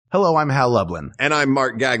Hello, I'm Hal Lublin. And I'm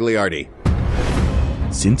Mark Gagliardi.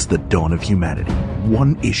 Since the dawn of humanity,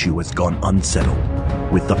 one issue has gone unsettled.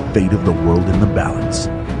 With the fate of the world in the balance,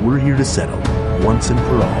 we're here to settle once and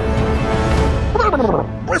for all.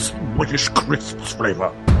 West British crisps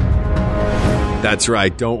flavor. That's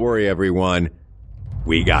right. Don't worry, everyone.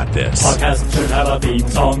 We got this. Podcasts should have a theme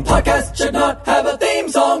song. Podcasts should not have a theme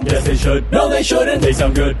song. Yes, they should. No, they shouldn't. They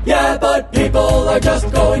sound good. Yeah, but people are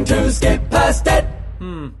just going to skip past it.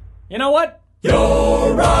 You know what?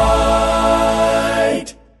 You're right.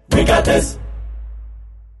 We got this.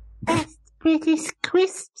 West British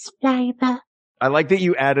crisps flavor. I like that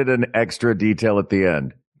you added an extra detail at the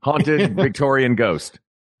end. Haunted Victorian ghost.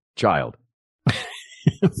 Child.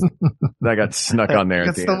 That got snuck on there.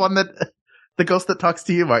 That's the one the ghost that talks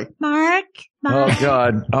to you, Mike. Mark.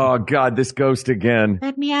 Oh God, this ghost again.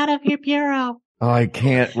 Let me out of your bureau. Oh, I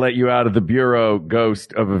can't let you out of the bureau,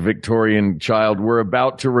 ghost of a Victorian child. We're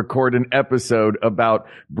about to record an episode about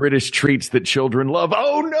British treats that children love.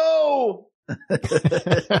 Oh no!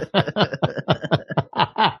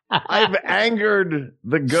 I've angered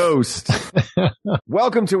the ghost.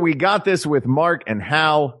 Welcome to We Got This with Mark and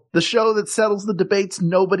Hal. The show that settles the debates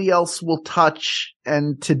nobody else will touch.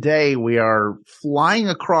 And today we are flying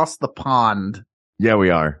across the pond. Yeah,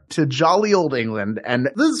 we are. To jolly old England. And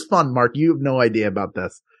this is fun, Mark. You have no idea about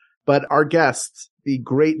this. But our guest, the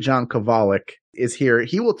great John Kovalic, is here.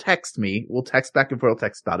 He will text me. We'll text back and forth. We'll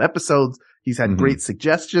text about episodes. He's had great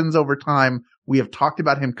suggestions over time. We have talked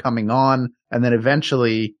about him coming on. And then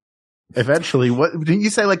eventually, what didn't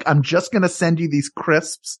you say? Like, I'm just going to send you these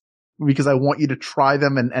crisps because I want you to try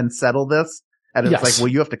them and settle this. And it's like, well,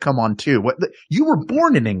 you have to come on too. You were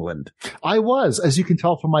born in England. I was, as you can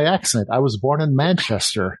tell from my accent. I was born in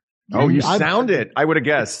Manchester. Oh, you sound it. I would have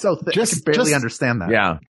guessed. So I can barely understand that.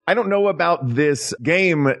 Yeah. I don't know about this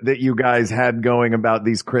game that you guys had going about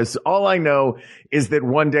these crisps. All I know is that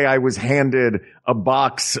one day I was handed a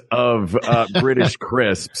box of British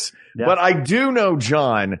crisps. Yes. But I do know,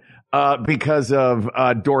 John, because of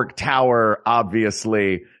Dork Tower,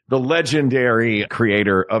 obviously, the legendary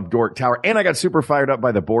creator of Dork Tower. And I got super fired up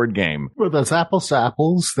by the board game. Well, there's Apples to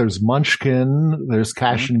Apples, there's Munchkin, there's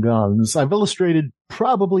Cash and Guns. I've illustrated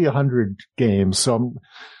probably 100 games, so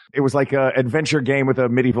it was like an adventure game with a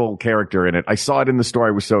medieval character in it. I saw it in the store.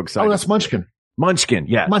 I was so excited. Oh, that's Munchkin. Munchkin,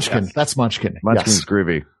 yes. Munchkin, yes. That's Munchkin. Munchkin's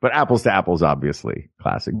groovy. But Apples to Apples, obviously,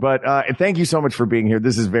 classic. But thank you so much for being here.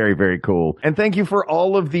 This is very, very cool. And thank you for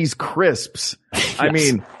all of these crisps. Yes. I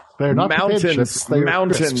mean, they're not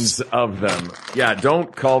mountains of them. Yeah,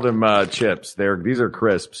 don't call them chips. These are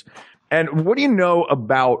crisps. And what do you know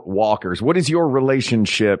about Walkers? What is your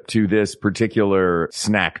relationship to this particular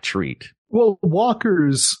snack treat? Well,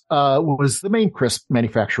 Walkers was the main crisp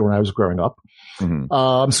manufacturer when I was growing up.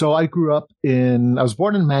 So I I was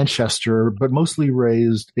born in Manchester, but mostly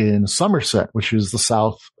raised in Somerset, which is the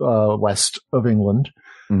south west of England.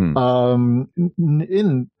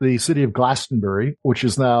 In the city of Glastonbury, which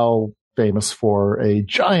is now famous for a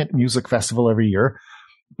giant music festival every year,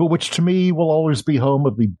 but which to me will always be home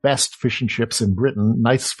of the best fish and chips in Britain,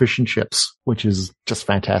 nice fish and chips, which is just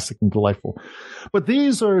fantastic and delightful. But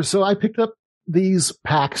so I picked up these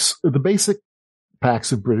packs, the basic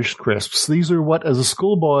packs of British crisps. These are what, as a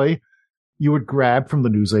schoolboy, you would grab from the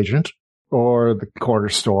newsagent or the corner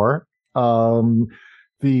store.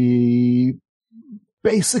 The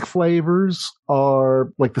basic flavors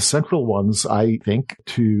are like the central ones, I think,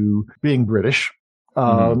 to being British.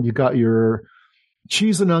 You got your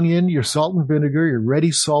cheese and onion, your salt and vinegar, your ready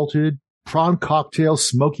salted, prawn cocktail,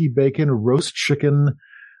 smoky bacon, roast chicken.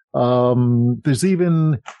 There's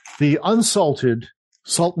even the unsalted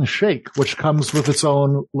salt and shake, which comes with its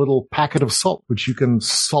own little packet of salt, which you can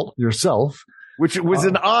salt yourself. Which was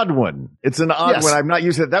an odd one. It's an odd one. I'm not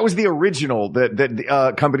used to that. That was the original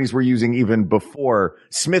that companies were using even before.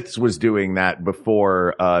 Smith's was doing that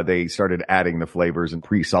before they started adding the flavors and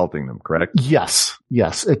pre-salting them, correct? Yes.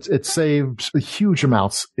 It saved huge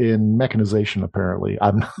amounts in mechanization, apparently.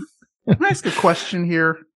 Can I ask a question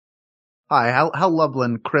here? Hi, Hal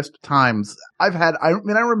Lublin, Crisp Times. I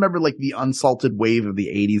remember like the unsalted wave of the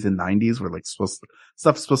 80s and 90s where like stuff's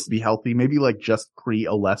supposed to be healthy, maybe like just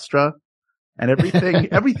pre-Olestra. And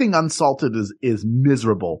everything unsalted is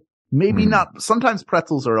miserable. Maybe not. Sometimes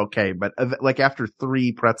pretzels are okay, but like after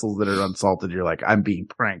 3 pretzels that are unsalted, you're like, I'm being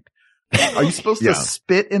pranked. Are you supposed to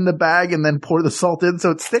spit in the bag and then pour the salt in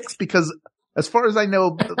so it sticks? Because as far as I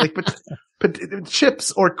know, like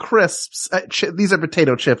chips or crisps, these are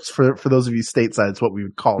potato chips for those of you stateside. It's what we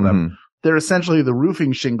would call them. They're essentially the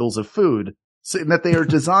roofing shingles of food. So in that they are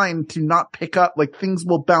designed to not pick up, like things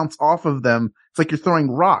will bounce off of them. It's like you're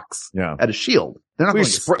throwing rocks at a shield. They're not Maybe,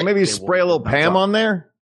 going to stick. maybe They spray a will- little Pam on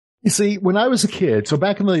there. You see, when I was a kid, so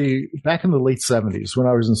back in the late 70s, when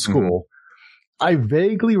I was in school, I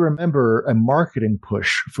vaguely remember a marketing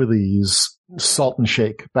push for these salt and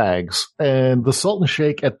shake bags. And the salt and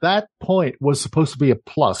shake at that point was supposed to be a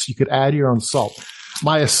plus. You could add your own salt.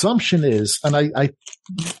 My assumption is, and I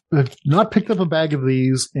have not picked up a bag of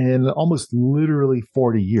these in almost literally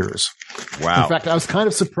 40 years. Wow. In fact, I was kind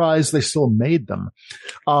of surprised they still made them.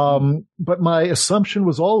 But my assumption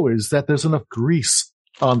was always that there's enough grease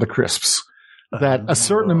on the crisps that a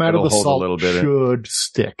certain amount of the hold a salt little bit should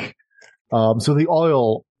stick. So the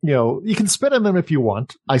oil, you can spit on them if you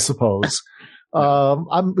want, I suppose. Who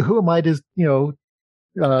am I to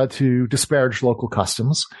disparage local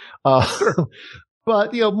customs?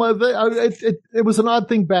 But, it was an odd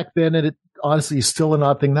thing back then, and it honestly is still an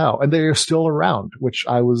odd thing now. And they are still around, which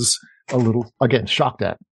I was a little, again, shocked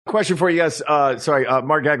at. Question for you, yes. Mark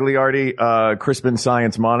Gagliardi, Crispin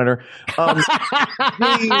Science Monitor.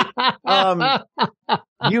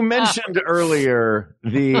 You mentioned earlier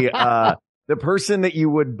the person that you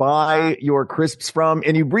would buy your crisps from,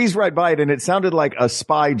 and you breezed right by it, and it sounded like a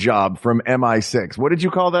spy job from MI6. What did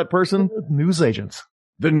you call that person? News agent.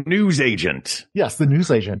 The news agent. Yes, the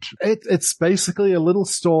news agent. It's basically a little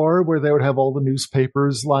store where they would have all the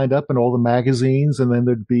newspapers lined up and all the magazines, and then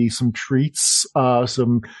there'd be some treats,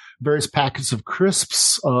 some various packets of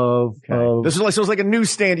crisps. This was like a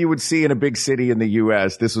newsstand you would see in a big city in the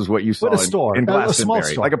U.S. This was what you saw a store, in a small Glastonbury,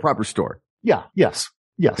 store, like a proper store. Yeah. Yes.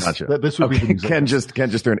 Gotcha. This would be the news Ken just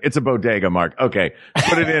doing it. It's a bodega, Mark. Okay.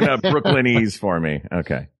 Put it in a Brooklynese for me.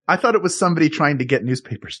 Okay. I thought it was somebody trying to get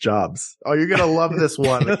newspapers jobs. Oh, you're going to love this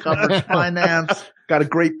one. It covers finance, got a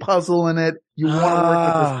great puzzle in it. You want to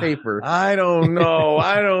work with this paper. I don't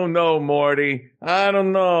know, Morty. I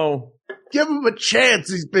don't know. Give him a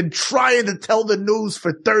chance. He's been trying to tell the news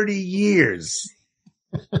for 30 years.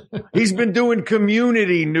 He's been doing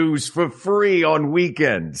community news for free on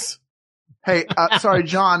weekends. Hey, sorry,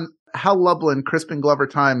 John, Hal Lublin, Crispin Glover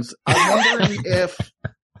Times. I'm wondering if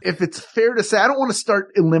it's fair to say, I don't want to start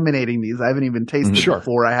eliminating these. I haven't even tasted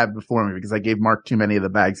before I have before me because I gave Mark too many of the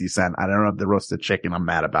bags he sent. I don't have the roasted chicken. I'm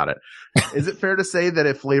mad about it. Is it fair to say that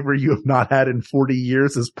a flavor you have not had in 40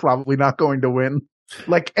 years is probably not going to win?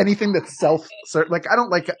 Like anything that's like I don't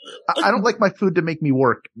like my food to make me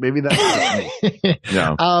work. Maybe that's just me.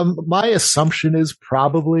 No. My assumption is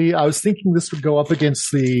probably, I was thinking this would go up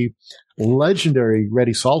against the legendary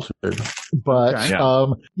Ready Salted, but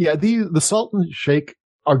the Salt and Shake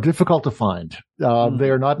are difficult to find.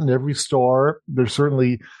 They are not in every store. They're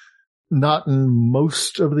certainly not in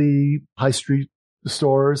most of the high street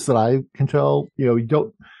stores that I can tell.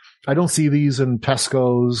 I don't see these in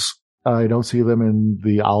Tesco's. I don't see them in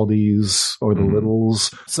the Aldis or the Littles.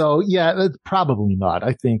 So it's probably not.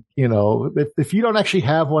 I think, if you don't actually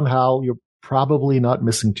have one, Hal, you're probably not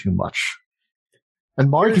missing too much. And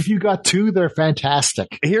Mark, if you got two, they're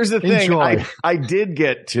fantastic. Here's the thing. I did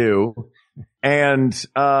get two, and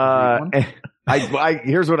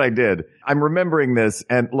here's what I did. I'm remembering this,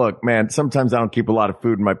 and look, man, sometimes I don't keep a lot of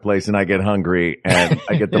food in my place, and I get hungry, and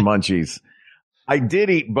I get the munchies. I did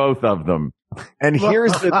eat both of them. And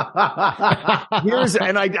I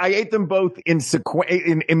ate them both in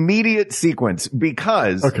immediate sequence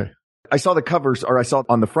because I saw the covers, or I saw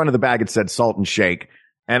on the front of the bag, it said Salt and Shake.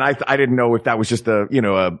 And I didn't know if that was just a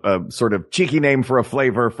sort of cheeky name for a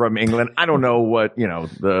flavor from England. I don't know what,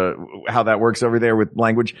 how that works over there with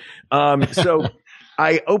language. So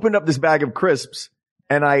I opened up this bag of crisps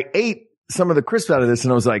and I ate some of the crisps out of this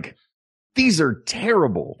and I was like, these are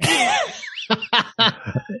terrible.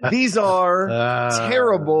 These are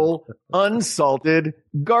terrible, unsalted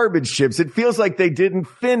garbage chips. It feels like they didn't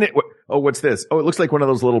finish. Oh, what's this? Oh, it looks like one of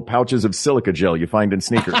those little pouches of silica gel you find in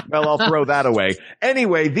sneakers. Well, I'll throw that away.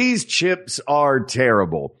 Anyway, these chips are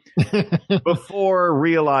terrible. Before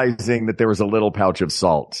realizing that there was a little pouch of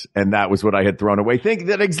salt, and that was what I had thrown away. Think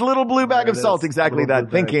that a little blue bag of salt, exactly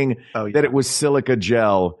that, thinking that it was silica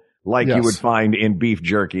gel like you would find in beef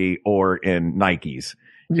jerky or in Nikes.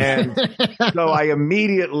 And so I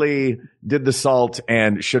immediately did the salt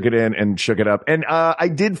and shook it in and shook it up. And I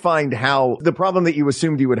did find how the problem that you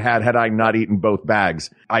assumed you would have had I not eaten both bags,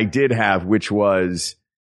 I did have, which was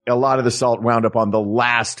a lot of the salt wound up on the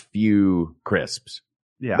last few crisps.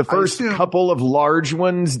 Yeah. The first couple of large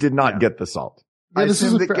ones did not get the salt. I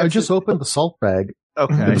just opened the salt bag.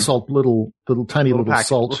 Okay. The salt, tiny little packet.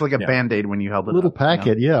 salt. Looks like a Band-Aid when you held it little up,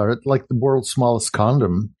 packet, like the world's smallest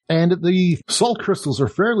condom. And the salt crystals are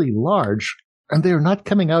fairly large, and they are not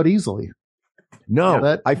coming out easily.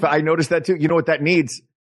 No, I noticed that too. You know what that needs?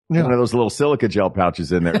 Yeah. One of those little silica gel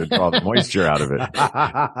pouches in there to draw the moisture out of it.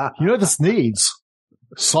 You know what this needs?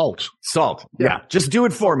 Salt. Yeah. Just do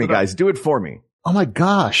it for me, guys. Do it for me. Oh my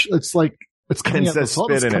gosh. It's like, it's coming out, the says salt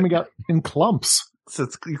spit is in coming it. out in clumps. So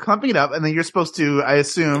you're clumping it up, and then you're supposed to, I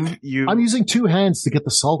assume, I'm using 2 hands to get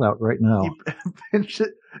the salt out right now. pinch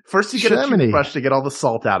it. First you get a toothbrush to get all the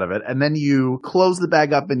salt out of it, and then you close the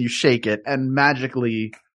bag up and you shake it, and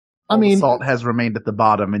magically the salt has remained at the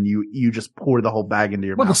bottom, and you just pour the whole bag into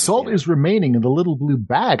your mouth. Well, the salt is remaining in the little blue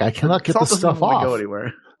bag. I cannot get the stuff off. Go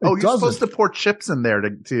anywhere. You're supposed to pour chips in there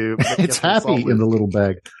to it's happy in the little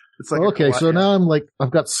bag. It's like okay, so now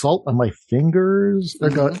I've got salt on my fingers.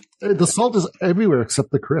 The salt is everywhere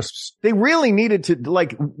except the crisps. They really needed to,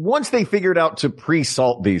 once they figured out to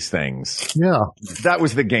pre-salt these things. Yeah. That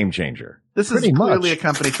was the game changer. This is clearly a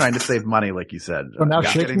company trying to save money, like you said. So now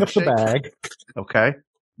shaking up the bag. Okay,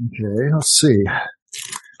 let's see.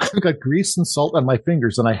 I've got grease and salt on my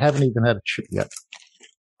fingers, and I haven't even had a chip yet.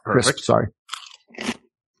 Perfect. Crisp, sorry.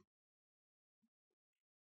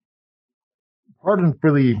 Pardon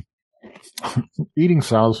for the eating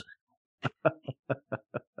sounds.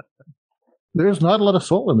 There's not a lot of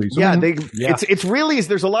salt in these. Yeah, it's really,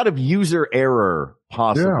 there's a lot of user error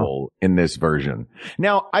possible in this version.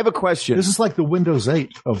 Now, I have a question. This is like the Windows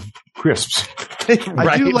 8 of crisps.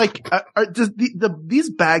 I do like, does these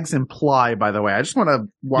bags imply, by the way, I just want to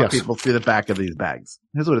walk people through the back of these bags.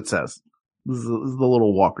 Here's what it says. This is the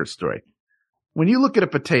little Walker story. When you look at a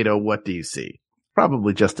potato, what do you see?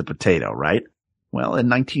 Probably just a potato, right? Well, in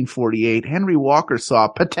 1948, Henry Walker saw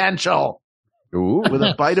potential. Ooh. With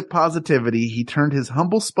a bite of positivity, he turned his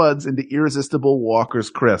humble spuds into irresistible Walker's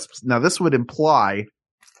crisps. Now, this would imply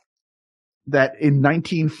that in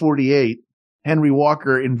 1948, Henry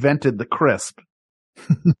Walker invented the crisp.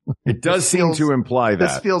 It does seem to imply that.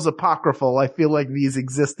 This feels apocryphal. I feel like these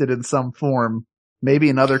existed in some form, maybe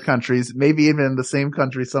in other countries, maybe even in the same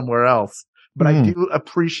country somewhere else. But I do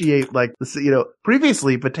appreciate,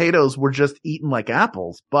 previously potatoes were just eaten like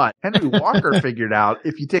apples, but Henry Walker figured out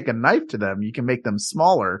if you take a knife to them, you can make them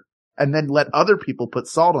smaller and then let other people put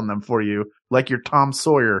salt on them for you, like your Tom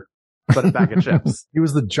Sawyer, but a bag of chips. He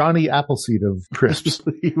was the Johnny Appleseed of crisps.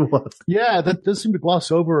 He was. Yeah, that does seem to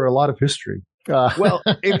gloss over a lot of history. Well,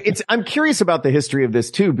 I'm curious about the history of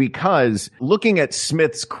this too, because looking at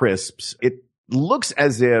Smith's crisps, it looks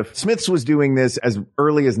as if Smith's was doing this as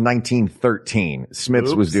early as 1913.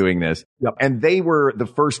 Smith's was doing this. Yep. And they were the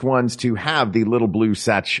first ones to have the little blue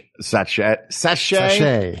sachet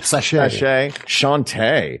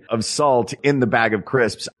of salt in the bag of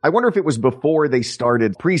crisps. I wonder if it was before they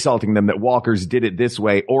started pre-salting them that Walker's did it this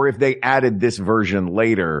way, or if they added this version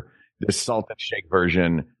later, this salt and shake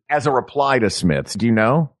version, as a reply to Smith's. Do you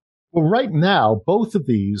know? Well, right now, both of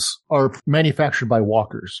these are manufactured by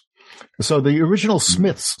Walker's. So the original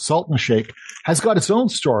Smith's Salt and Shake has got its own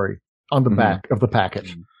story on the back of the packet.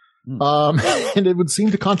 And it would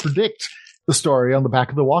seem to contradict the story on the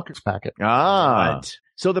back of the Walker's packet. Right.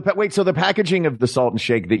 So the packaging of the Salt and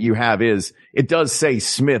Shake that you have it does say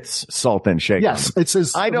Smith's Salt and Shake. Yes, it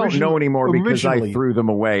says. I don't know anymore because I threw them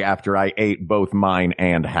away after I ate both mine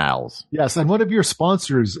and Hal's. Yes, and one of your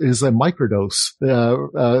sponsors is a microdose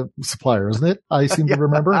supplier, isn't it? I seem to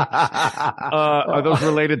remember. Are those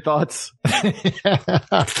related thoughts?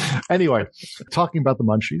 Anyway, talking about the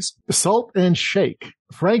munchies, Salt and Shake.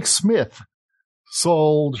 Frank Smith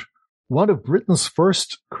sold one of Britain's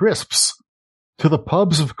first crisps to the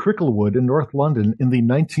pubs of Cricklewood in North London in the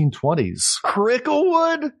 1920s.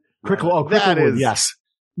 Cricklewood? Cricklewood, yes.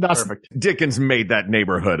 That's perfect. Dickens made that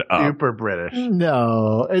neighborhood up. Super British.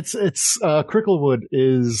 No, it's Cricklewood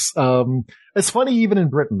is, it's funny even in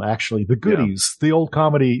Britain, actually. The Goodies, the old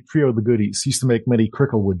comedy trio, The Goodies, used to make many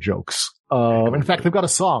Cricklewood jokes. In fact, they've got a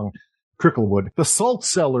song, Cricklewood. The salt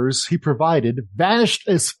cellars he provided vanished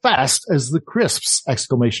as fast as the crisps!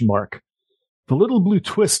 The little blue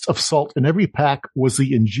twist of salt in every pack was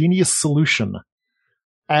the ingenious solution.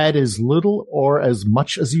 Add as little or as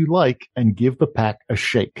much as you like and give the pack a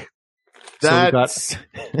shake. That's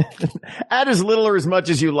add as little or as much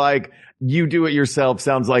as you like. You do it yourself.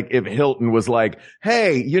 Sounds like if Hilton was like,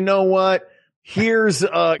 hey, you know what? Here's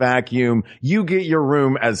a vacuum. You get your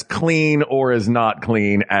room as clean or as not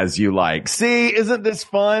clean as you like. See, isn't this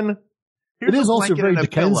fun? It is also very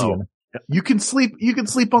Dickensian. You can sleep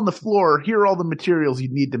on the floor. Here are all the materials you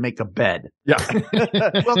need to make a bed. Yeah.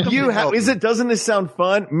 Doesn't this sound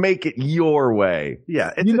fun? Make it your way.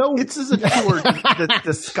 Yeah. It's as a chore that's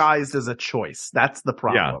disguised as a choice. That's the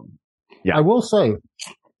problem. Yeah. I will say,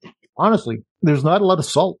 honestly, there's not a lot of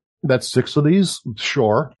salt that sticks to these.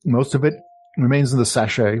 Sure. Most of it remains in the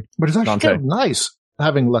sachet, but it's actually kind of nice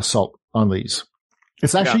having less salt on these.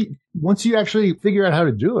 It's actually, once you actually figure out how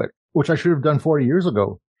to do it, which I should have done 40 years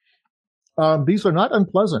ago, These are not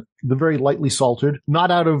unpleasant. They're very lightly salted,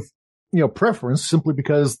 not out of, preference, simply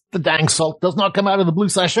because the dang salt does not come out of the blue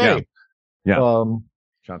sachet. Yeah.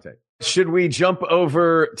 Shante. Should we jump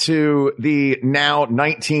over to the now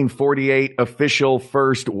 1948 official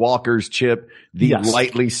first Walker's chip, the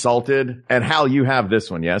lightly salted? And Hal, you have this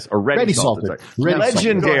one, yes? Or ready salted.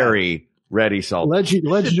 Legendary ready salted.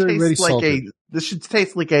 Legendary ready salted. This should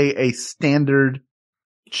taste like a standard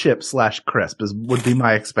chip / crisp would be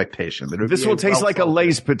my expectation. This will taste like a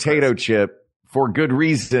Lay's potato chip for good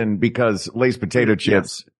reason, because Lay's potato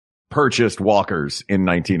chips purchased Walker's in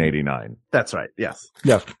 1989. That's right. Yes.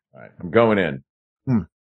 Yeah. All right. I'm going in.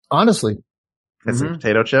 Honestly. It's a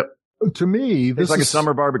potato chip. To me, this is like a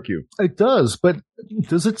summer barbecue. It does, but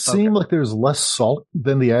does it seem like there's less salt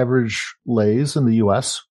than the average Lay's in the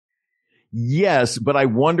U.S.? Yes, but I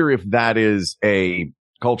wonder if that is a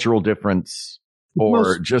cultural difference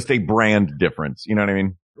or just a brand difference. You know what I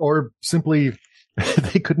mean? Or simply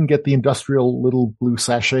they couldn't get the industrial little blue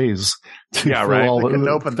sachets to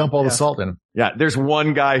dump all the salt in. Yeah, there's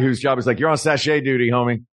one guy whose job is like, you're on sachet duty,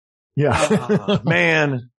 homie. Yeah.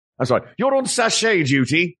 Man. I'm sorry. You're on sachet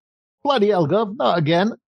duty. Bloody hell, Gov. Not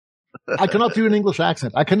again. I cannot do an English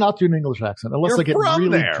accent. Unless I get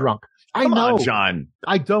really drunk. Come on, John.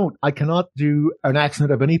 I don't. I cannot do an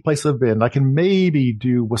accent of any place I've been. I can maybe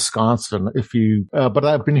do Wisconsin but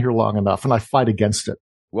I've been here long enough and I fight against it.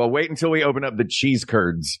 Well, wait until we open up the cheese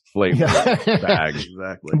curds flavor bag.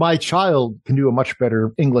 Exactly. My child can do a much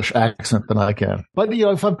better English accent than I can. But,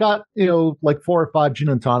 if I've got, like 4 or 5 gin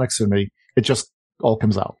and tonics in me, it just all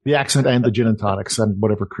comes out. The accent and the gin and tonics and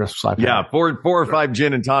whatever crisps I've had. Yeah, 4 or 5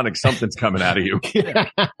 gin and tonics, something's coming out of you.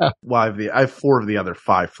 Well, I have 4 of the other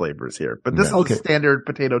 5 flavors here. But this is a standard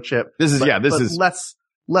potato chip. This is less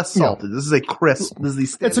salted. This is a crisp. This is the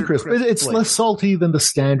standard. It's a crisp. It's less salty than the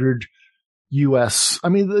standard U.S. I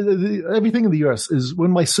mean, everything in the U.S. is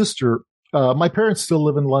when my sister, my parents still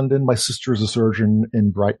live in London. My sister is a surgeon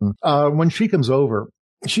in Brighton. When she comes over,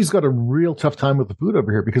 she's got a real tough time with the food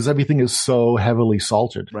over here because everything is so heavily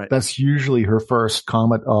salted. Right. That's usually her first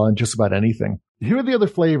comment on just about anything. Here are the other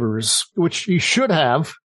flavors, which you should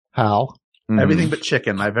have, Hal. Everything but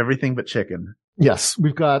chicken. I have everything but chicken. Yes.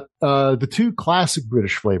 We've got the 2 classic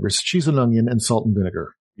British flavors, cheese and onion and salt and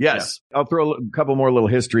vinegar. Yes. Yeah. I'll throw a couple more little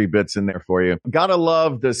history bits in there for you. Gotta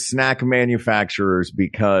love the snack manufacturers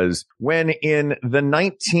because when in the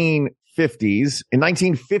 1950s, in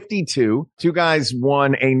 1952, 2 guys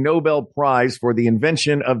won a Nobel Prize for the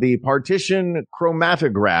invention of the partition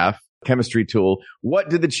chromatograph chemistry tool. What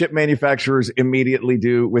did the chip manufacturers immediately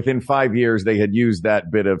do? Within 5 years, they had used that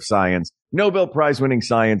bit of science, Nobel Prize winning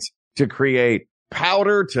science, to create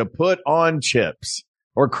powder to put on chips.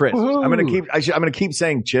 Or crisps. Woo-hoo. I'm gonna keep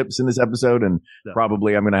saying chips in this episode, and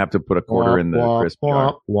probably I'm gonna have to put a quarter in the crisp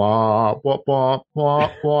jar.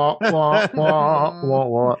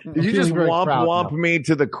 Did you just womp me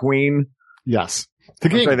to the Queen? Yes, the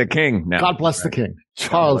King. Sorry, the King. Now, God bless the King,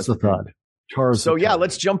 Charles III. So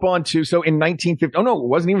let's jump on to in 1950. Oh no, it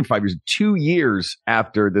wasn't even 5 years. 2 years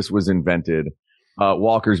after this was invented,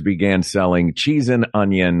 Walker's began selling cheese and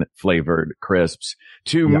onion flavored crisps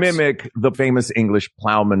to mimic the famous English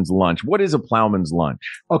ploughman's lunch. What is a ploughman's lunch?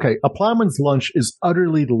 Okay. A ploughman's lunch is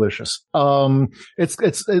utterly delicious. There are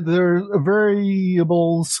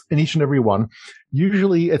variables in each and every one.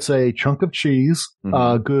 Usually it's a chunk of cheese,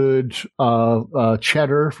 good,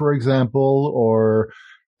 cheddar, for example, or,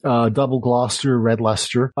 double Gloucester, red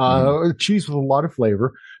Leicester, cheese with a lot of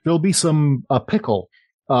flavor. There'll be some, pickle.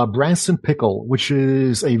 Branston pickle, which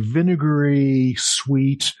is a vinegary,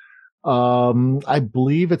 sweet, I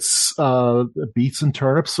believe it's, beets and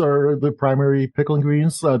turnips are the primary pickle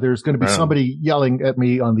ingredients. There's going to be somebody yelling at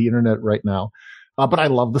me on the internet right now. But I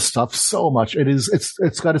love the stuff so much.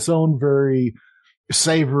 It's got its own very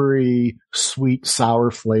savory, sweet,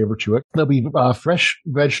 sour flavor to it. There'll be, fresh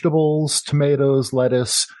vegetables, tomatoes,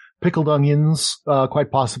 lettuce, pickled onions,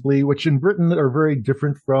 quite possibly, which in Britain are very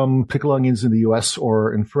different from pickled onions in the US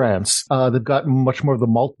or in France. They've got much more of the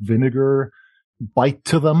malt vinegar bite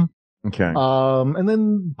to them. Okay. And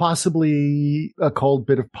then possibly a cold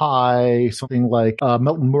bit of pie, something like,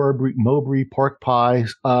 Melton Mowbray pork pie,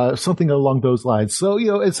 something along those lines. So,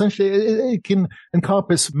 essentially it can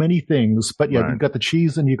encompass many things, but you've got the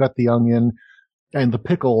cheese and you got the onion and the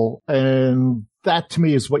pickle, and that to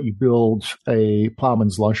me is what you build a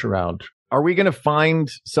ploughman's lunch around. Are we going to find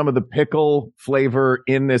some of the pickle flavor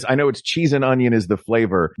in this? I know it's cheese and onion is the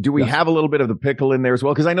flavor. Do we have a little bit of the pickle in there as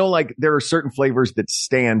well? Because I know there are certain flavors that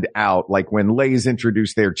stand out. Like when Lay's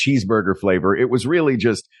introduced their cheeseburger flavor, it was really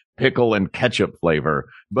just pickle and ketchup flavor.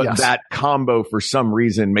 but Yes. that combo for some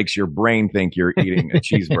reason makes your brain think you're eating a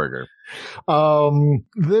cheeseburger.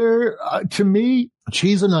 To me,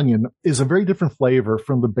 cheese and onion is a very different flavor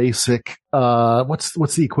from the basic, what's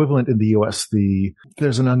the equivalent in the US?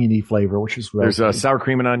 There's an oniony flavor, which is There's sour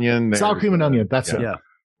cream and onion. Sour cream and onion. That's it. Yeah.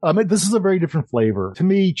 This is a very different flavor. To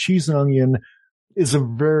me, cheese and onion is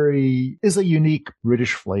a unique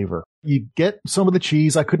British flavor. You get some of the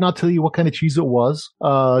cheese. I could not tell you what kind of cheese it was.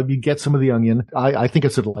 You get some of the onion. I think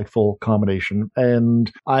it's a delightful combination.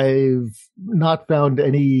 And I've not found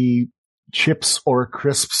any chips or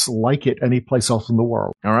crisps like it anyplace else in the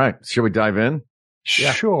world. All right. Shall we dive in?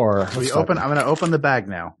 Yeah. Sure. I'm going to open the bag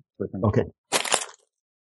now. Okay.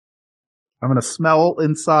 I'm going to smell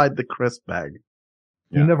inside the crisp bag.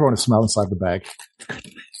 You never want to smell inside the bag.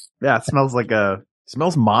 Yeah, it smells like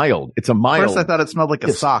Smells mild. It's a mild. First I thought it smelled like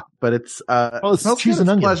a sock, but it's it's smells cheese good. and It's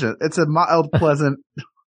onion. pleasant. It's a mild, pleasant.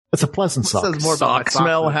 It's a pleasant sock. Says more about my sock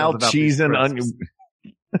smell, than it how does about cheese these and crisps.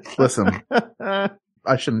 onion. Listen,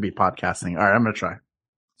 I shouldn't be podcasting. All right, I'm going to try.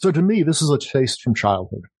 So to me, this is a taste from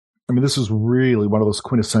childhood. I mean, this is really one of those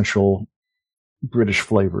quintessential British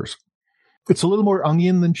flavors. It's a little more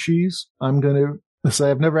onion than cheese. I'm going to say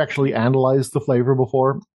I've never actually analyzed the flavor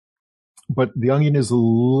before, but the onion is a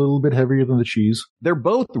little bit heavier than the cheese. They're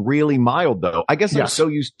both really mild, though. I guess I'm Yes. so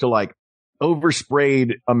used to like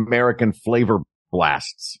oversprayed American flavor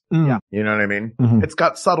blasts. Yeah. You know what I mean? Mhm. It's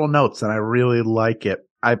got subtle notes, and I really like it.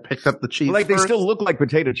 I picked up the cheese Like first. they still look like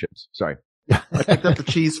potato chips. Sorry. I picked up the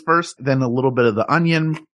cheese first, then a little bit of the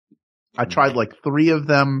onion. I tried like 3 of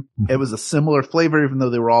them. It was a similar flavor, even though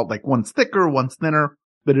they were all like one's thicker, one's thinner.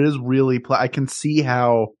 But it is really, I can see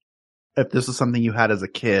how if this is something you had as a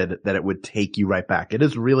kid, that it would take you right back. It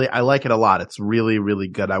is really, I like it a lot. It's really, really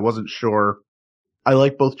good. I wasn't sure. I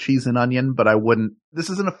like both cheese and onion, but this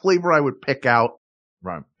isn't a flavor I would pick out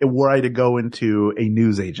Right. were I to go into a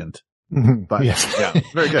news agent. Mhm. But Yes. yeah,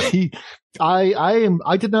 very good.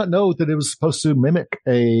 I did not know that it was supposed to mimic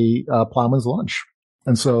a plowman's lunch.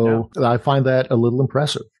 And so I find that a little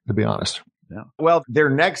impressive, to be honest. Yeah. Well, their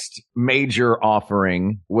next major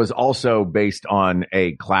offering was also based on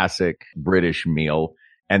a classic British meal,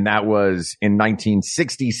 and that was in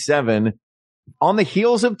 1967 on the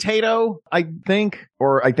heels of Tato, I think,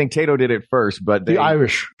 or I think Tato did it first, but The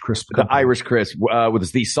Irish crisp. the company. Irish crisp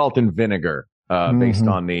was the salt and vinegar based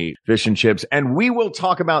on the fish and chips. And we will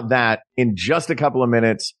talk about that in just a couple of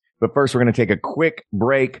minutes. But first, we're going to take a quick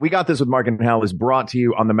break. We Got This with Mark and Hal is brought to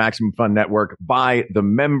you on the Maximum Fun Network by the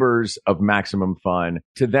members of Maximum Fun.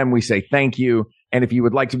 To them, we say thank you. And if you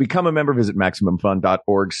would like to become a member, visit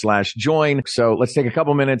MaximumFun.org/join. So let's take a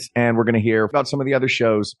couple minutes and we're going to hear about some of the other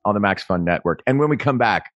shows on the Max Fun Network. And when we come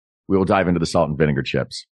back, we will dive into the salt and vinegar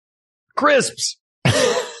chips. Crisps!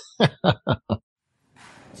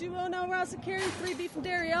 209 Rouse and carry 3 beef and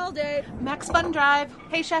dairy all day. Max Fun Drive.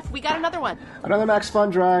 Hey, Chef, we got another one. Another Max Fun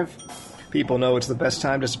Drive. People know it's the best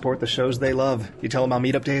time to support the shows they love. You tell them how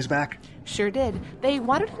Meetup Day is back? Sure did. They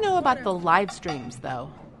wanted to know about the live streams, though.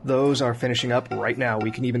 Those are finishing up right now. We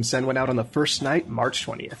can even send one out on the first night, March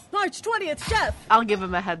 20th. March 20th, Chef! I'll give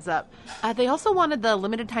them a heads up. They also wanted the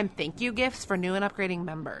limited time thank you gifts for new and upgrading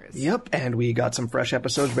members. Yep, and we got some fresh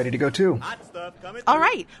episodes ready to go too. All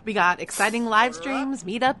right. We got exciting live streams,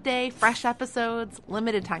 meetup day, fresh episodes,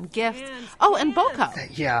 limited time gifts. Oh, and BOCO.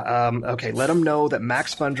 Yeah, okay, let them know that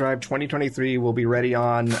Max Fun Drive 2023 will be ready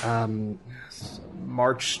on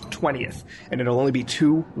March 20th, and it'll only be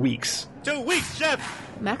 2 weeks. 2 weeks, Chef!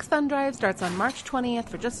 Max Fun Drive starts on March 20th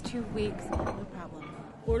for just 2 weeks. No problem.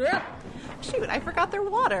 Order up! Shoot, I forgot their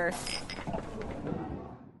water.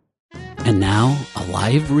 And now, a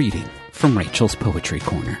live reading from Rachel's Poetry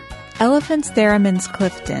Corner. Elephants Theremin's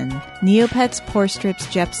Clifton, Neopets Pore Strips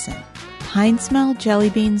Jepson, Pine Smell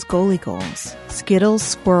Jelly Beans Goalie Goals, Skittles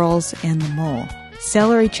Squirrels and the Mole,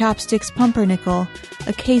 Celery Chopsticks Pumpernickel,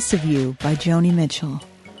 A Case of You by Joni Mitchell,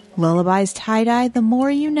 Lullabies Tie-Dye The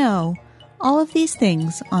More You Know, all of these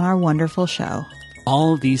things on our wonderful show.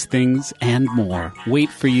 All these things and more wait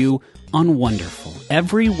for you on Wonderful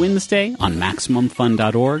every Wednesday on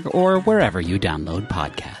MaximumFun.org or wherever you download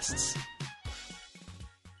podcasts.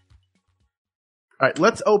 All right,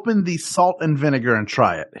 let's open the salt and vinegar and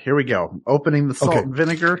try it. Here we go. Opening the salt and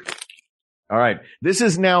vinegar. All right. This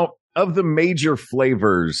is now of the major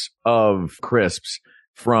flavors of crisps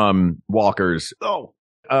from Walker's.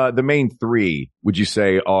 The main 3, would you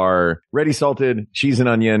say, are ready salted, cheese and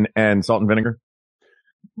onion, and salt and vinegar?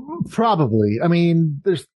 Probably. I mean,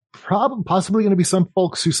 there's possibly going to be some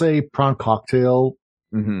folks who say prawn cocktail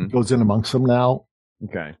goes in amongst them now.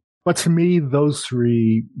 Okay. But to me, those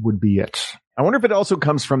three would be it. I wonder if it also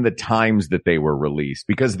comes from the times that they were released,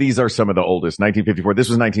 because these are some of the oldest. 1954. This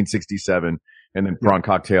was 1967. And then prawn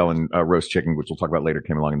cocktail and roast chicken, which we'll talk about later,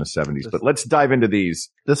 came along in the 70s. But let's dive into these.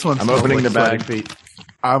 This one's I'm opening the bag.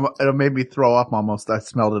 It made me throw up almost. I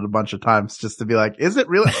smelled it a bunch of times just to be like, is it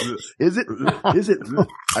really? Is it? Is it?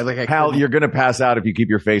 Hal, you're going to pass out if you keep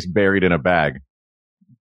your face buried in a bag.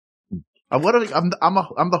 I'm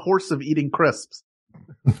the horse of eating crisps.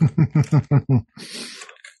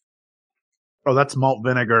 Oh, that's malt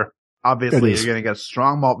vinegar. Obviously, you're going to get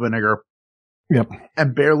strong malt vinegar. Yep.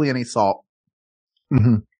 And barely any salt.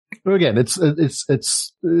 Mm-hmm. But again, it's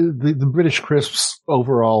the British crisps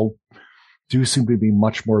overall do seem to be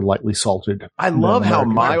much more lightly salted. I love how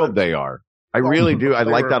mild they are. I really do. I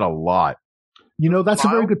like that a lot. That's a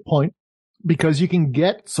very good point, because you can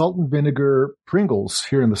get salt and vinegar Pringles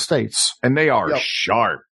here in the States, and they are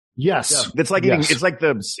sharp. Yes. It's like eating, it's like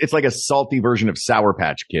a salty version of Sour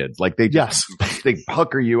Patch Kids. Like they they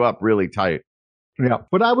pucker you up really tight. Yeah.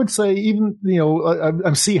 But I would say even,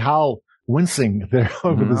 I see how wincing there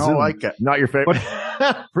over the Zoom. I like it. Not your favorite.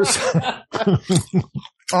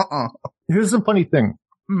 Here's the funny thing.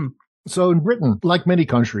 So in Britain, like many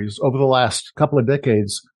countries over the last couple of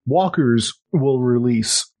decades, Walkers will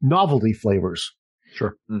release novelty flavors.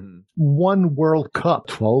 Sure. Mm-hmm. One World Cup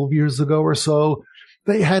 12 years ago or so,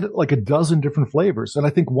 they had like a dozen different flavors. And I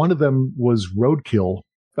think one of them was roadkill.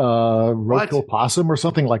 Roadkill possum or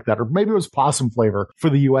something like that, or maybe it was possum flavor for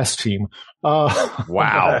the U.S. team.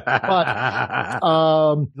 Wow. But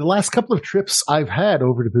the last couple of trips I've had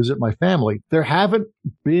over to visit my family, there haven't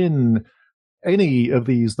been any of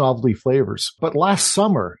these novelty flavors. But last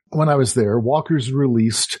summer when I was there, Walker's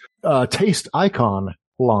released a Taste Icon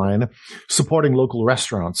line supporting local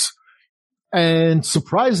restaurants. And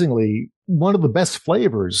surprisingly, one of the best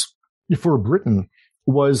flavors for Britain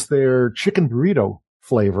was their chicken burrito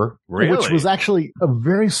flavor, which was actually a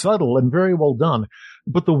very subtle and very well done.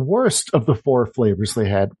 But the worst of the four flavors they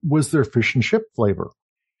had was their fish and chip flavor,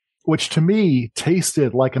 which to me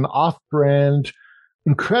tasted like an off-brand,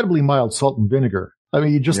 incredibly mild salt and vinegar. I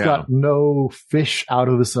mean, you just got no fish out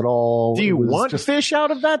of this at all. Do you want fish out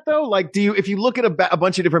of that though? Like, if you look at a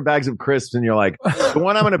bunch of different bags of crisps and you're like, the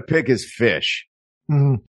one I'm going to pick is fish.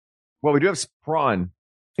 Mm-hmm. Well, we do have prawn.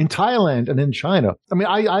 In Thailand and in China. I mean,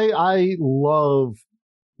 I love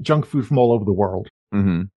junk food from all over the world.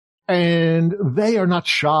 Mm-hmm. And they are not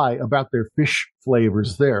shy about their fish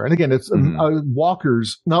flavors there. And again, it's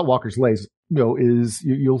Walker's, not Walker's Lay's,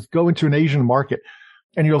 you'll go into an Asian market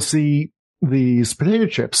and you'll see these potato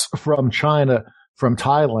chips from China, from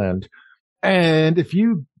Thailand. And if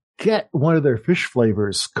you get one of their fish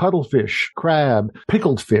flavors, cuttlefish, crab,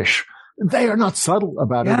 pickled fish, they are not subtle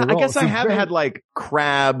about it at all. I guess I have had like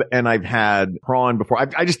crab and I've had prawn before.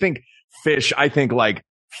 I just think fish, I think like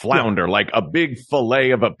flounder, like a big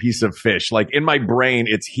fillet of a piece of fish. Like in my brain,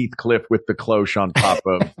 it's Heathcliff with the cloche on top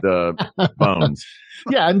of the bones.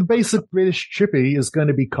 Yeah. And the basic British chippy is going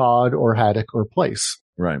to be cod or haddock or plaice.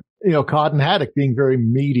 Right. Cod and haddock being very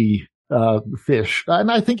meaty fish.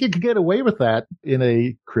 And I think you could get away with that in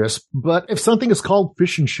a crisp. But if something is called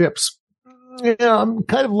fish and chips, I'm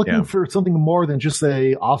kind of looking for something more than just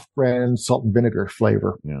a off-brand salt and vinegar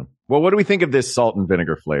flavor. Yeah. Well, what do we think of this salt and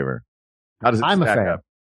vinegar flavor? How does it I'm a stack fan. up?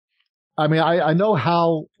 I mean, I know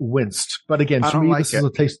Hal winced, but again, to me, this is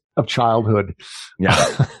a taste of childhood. Yeah.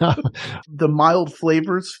 The mild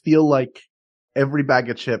flavors feel like every bag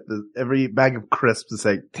of crisps is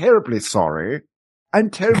saying, terribly sorry. I'm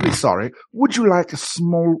terribly sorry. Would you like a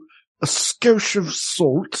skosh of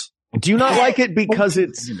salt? Do you not like it because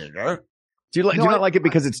it's... Do you not like it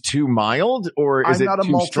because it's too mild, or is it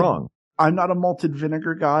too strong? I'm not a malted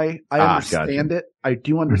vinegar guy. I understand it. I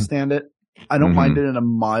do understand it. I don't mind it in a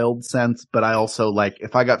mild sense, but I also like,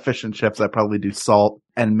 if I got fish and chips, I'd probably do salt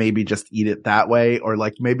and maybe just eat it that way. Or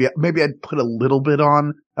like maybe I'd put a little bit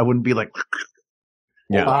on. I wouldn't be like,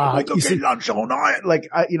 lunch all night. Like,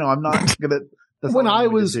 I'm not gonna. When I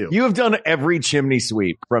was, you have done every chimney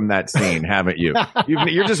sweep from that scene, haven't you?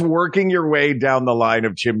 You're just working your way down the line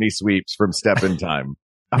of chimney sweeps from Step in Time.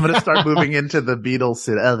 I'm going to start moving into the Beatles.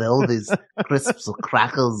 All these crisps or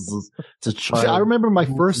crackers to try. See, I remember my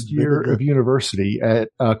first year of university at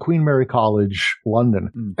Queen Mary College,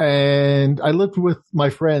 London. And I lived with my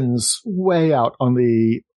friends way out on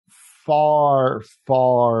the far,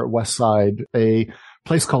 far west side, a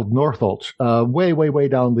place called Northolt, way, way, way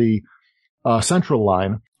down the Central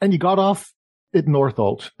line, and you got off at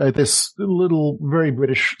Northolt, at this little, very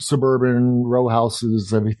British suburban row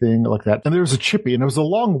houses, everything like that. And there was a chippy, and it was a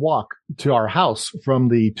long walk to our house from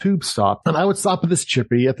the tube stop. And I would stop at this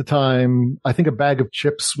chippy. At the time, I think a bag of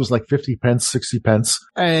chips was like 50 pence, 60 pence.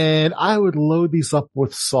 And I would load these up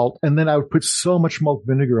with salt, and then I would put so much malt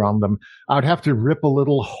vinegar on them. I would have to rip a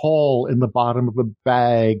little hole in the bottom of the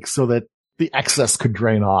bag so that the excess could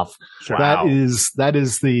drain off. Wow. That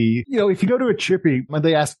is the, if you go to a chippy and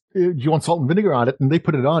they ask, do you want salt and vinegar on it? And they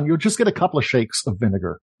put it on, you'll just get a couple of shakes of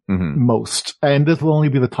vinegar. Mm-hmm. Most. And this will only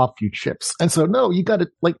be the top few chips. And so, no, you got to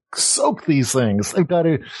soak these things. You got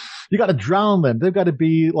to drown them. They've got to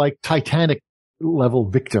be like Titanic level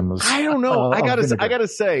victims. I don't know. I gotta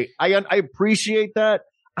say, I appreciate that.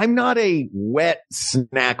 I'm not a wet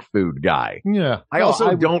snack food guy. Yeah. I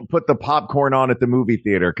also don't put the popcorn on at the movie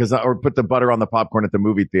theater or put the butter on the popcorn at the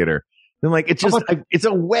movie theater. Then my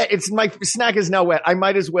snack is now wet. I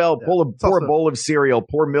might as well pour a bowl of cereal,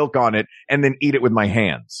 pour milk on it, and then eat it with my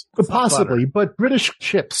hands. Possibly, but British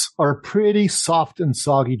chips are pretty soft and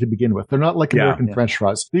soggy to begin with. They're not like American French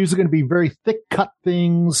fries. These are going to be very thick cut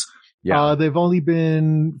things. Yeah. They've only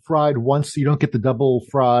been fried once, so you don't get the double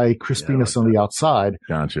fry crispiness on the outside.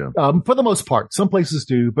 Gotcha. For the most part, some places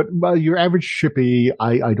do, but your average chippy,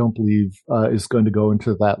 I don't believe, is going to go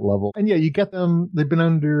into that level. And you get them, they've been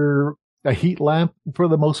under a heat lamp for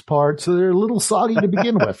the most part, so they're a little soggy to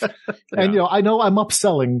begin with. And, I know I'm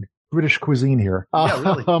upselling British cuisine here.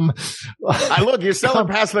 Really. Look, you're selling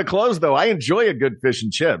past the close, though. I enjoy a good fish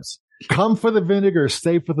and chips. Come for the vinegar,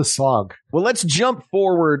 stay for the sog. Well, let's jump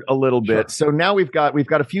forward a little bit. Sure. So now we've got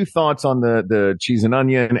a few thoughts on the cheese and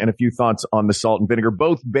onion and a few thoughts on the salt and vinegar,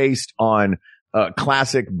 both based on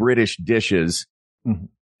classic British dishes. Mm-hmm.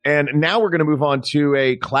 And now we're going to move on to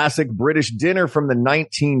a classic British dinner from the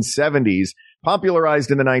 1970s, popularized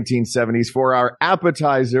in the 1970s. For our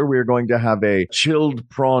appetizer, we're going to have a chilled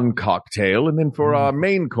prawn cocktail. And then for our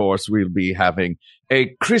main course, we'll be having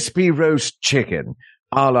a crispy roast chicken.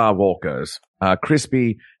 A la Walker's,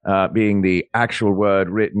 crispy, being the actual word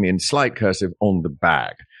written in slight cursive on the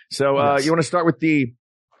bag. So, you want to start with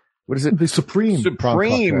what is it? The Supreme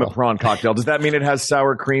prawn cocktail. Does that mean it has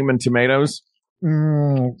sour cream and tomatoes?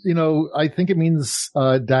 I think it means,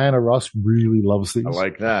 Diana Ross really loves these. I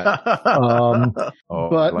like that.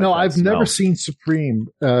 I've never seen Supreme,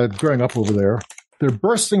 growing up over there. They're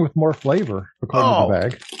bursting with more flavor, according to the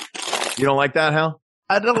bag. You don't like that, Hal?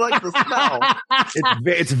 I don't like the smell.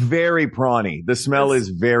 It's very prawny. The smell is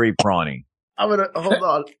very prawny. I'm gonna hold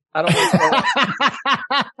on. I don't.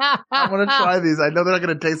 I want to try these. I know they're not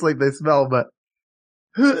gonna taste like they smell, but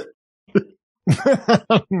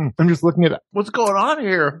I'm just looking at it. What's going on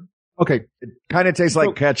here? Okay, it kind of tastes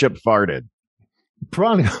like ketchup farted.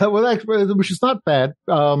 Prawn, well, actually, which is not bad.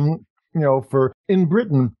 For in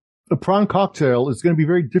Britain, a prawn cocktail is going to be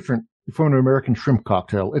very different from an American shrimp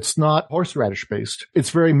cocktail. It's not horseradish based. It's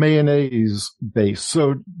very mayonnaise based.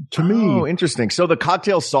 So to me, interesting. So the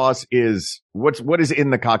cocktail sauce is what is in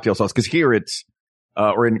the cocktail sauce? Because here it's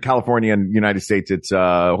or in California and United States, it's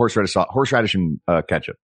horseradish and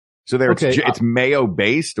ketchup. So there, it's mayo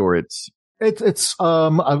based, or it's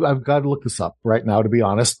I've got to look this up right now, to be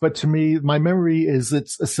honest. But to me, my memory is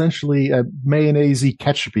it's essentially a mayonnaise-y,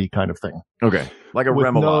 ketchup-y kind of thing. Okay, like a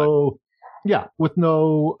remoulade. With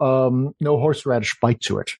no horseradish bite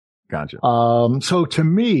to it. Gotcha. So to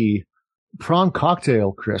me, prawn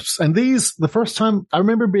cocktail crisps, and these, the first time I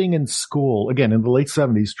remember being in school, again, in the late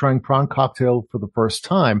 70s, trying prawn cocktail for the first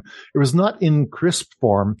time. It was not in crisp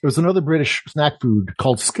form. It was another British snack food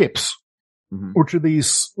called Skips, which are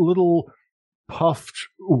these little puffed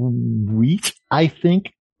wheat, I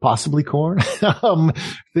think, possibly corn,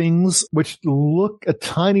 things which look a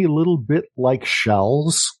tiny little bit like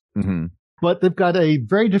shells. Mm-hmm. But they've got a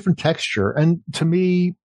very different texture. And to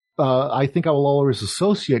me, I think I will always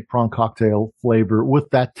associate prawn cocktail flavor with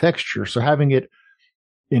that texture. So having it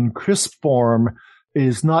in crisp form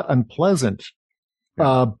is not unpleasant.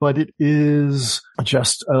 But it is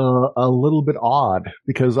just a little bit odd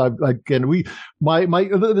because this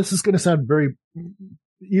is going to sound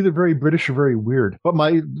either very British or very weird, but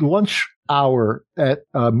my lunch hour at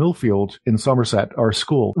Millfield in Somerset, our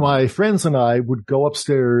school, my friends and I would go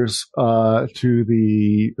upstairs to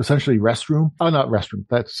the essentially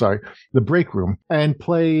the break room, and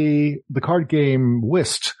play the card game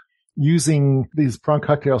Whist using these prawn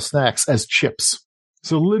cocktail snacks as chips.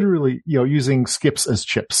 So literally, using Skips as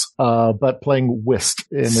chips, but playing Whist.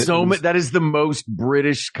 That is the most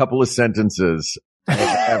British couple of sentences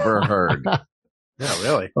I've ever heard. Yeah,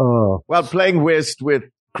 really. Well, playing Whist with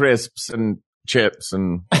crisps and chips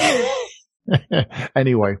and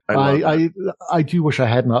Anyway, I do wish I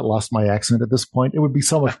had not lost my accent at this point. It would be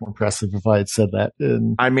so much more impressive if I had said that.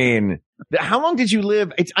 And I mean, how long did you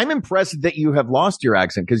live? I'm impressed that you have lost your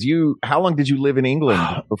accent because how long did you live in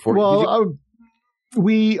England before? Well,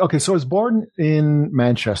 so I was born in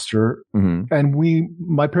Manchester, and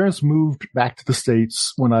my parents moved back to the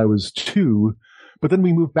States when I was 2, but then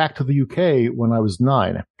we moved back to the UK when I was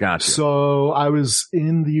 9. Gotcha. So I was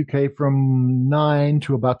in the UK from 9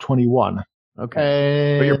 to about 21.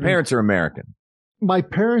 Okay. But your parents are American. My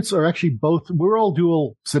parents are actually we're all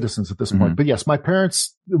dual citizens at this point. But yes, my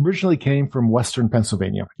parents originally came from Western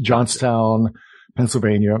Pennsylvania, Johnstown,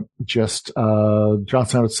 Pennsylvania, just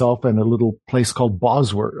Johnstown itself and a little place called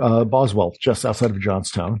Boswell, just outside of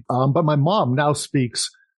Johnstown. But my mom now speaks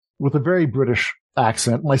with a very British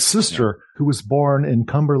accent. My sister, who was born in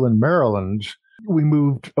Cumberland, Maryland, we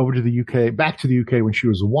moved over to the UK, back to the UK when she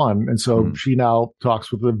was 1. And so she now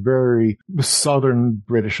talks with a very southern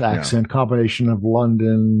British accent, combination of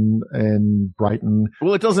London and Brighton.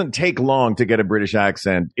 Well, it doesn't take long to get a British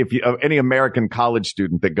accent. If any American college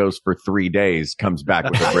student that goes for 3 days comes back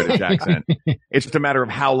with a British accent, it's just a matter of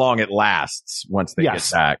how long it lasts once they get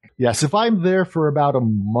back. Yes. If I'm there for about a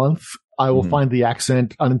month, I will find the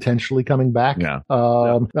accent unintentionally coming back.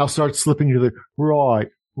 I'll start slipping into the right.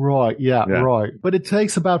 But it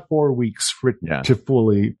takes about 4 weeks for it to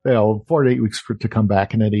fully, 4 to 8 weeks for it to come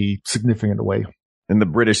back in any significant way. And the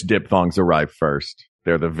British diphthongs arrive first.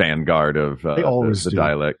 They're the vanguard of the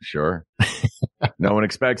dialect. Sure. No one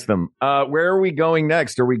expects them. Where are we going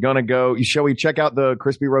next? Are we going to go? Shall we check out the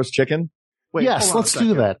crispy roast chicken? Wait, yes, let's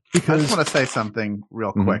do that. Because I just want to say something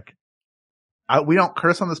real quick. We don't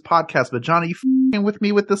curse on this podcast, but John, are you f***ing with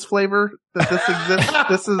me with this flavor that this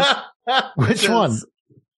exists? Which one?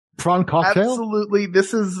 Prawn cocktail? Absolutely.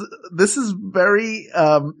 This is very,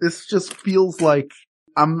 this just feels like,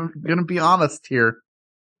 I'm gonna be honest here,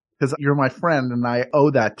 because you're my friend and I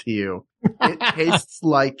owe that to you. It tastes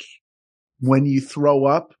like when you throw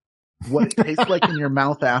up, what it tastes like in your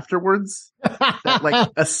mouth afterwards. That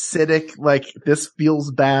like acidic, like this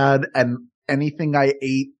feels bad, and anything I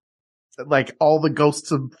ate, like all the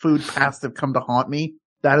ghosts of food past have come to haunt me.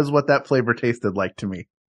 That is what that flavor tasted like to me.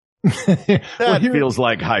 That feels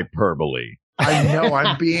like hyperbole. I know.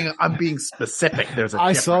 I'm being specific. There's a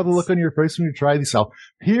difference. I saw the look on your face when you tried these out.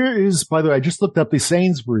 Here is, by the way, I just looked up the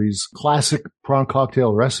Sainsbury's classic prawn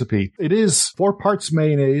cocktail recipe. It is 4 parts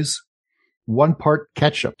mayonnaise, 1 part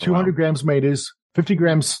ketchup, 200 grams mayonnaise, 50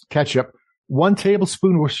 grams ketchup, 1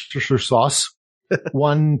 tablespoon Worcestershire sauce,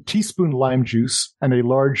 1 teaspoon lime juice, and a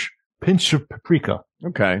large pinch of paprika.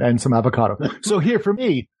 Okay. And some avocado. So here for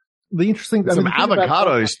me, the interesting some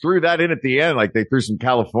avocado. They threw that in at the end, like they threw some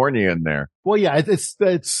California in there. Well, yeah,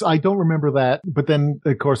 it's. I don't remember that, but then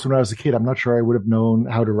of course when I was a kid, I'm not sure I would have known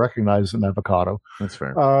how to recognize an avocado. That's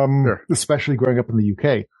fair. Sure. Especially growing up in the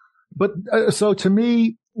UK. But so to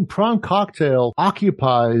me, prawn cocktail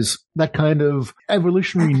occupies that kind of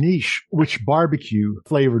evolutionary niche which barbecue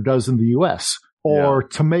flavor does in the US or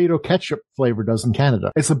tomato ketchup flavor does in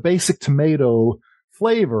Canada. It's a basic tomato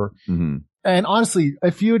flavor. Mm-hmm. And honestly,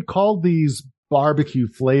 if you had called these barbecue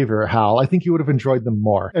flavor, Hal, I think you would have enjoyed them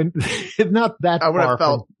more. And not that I would far have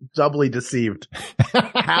felt doubly deceived.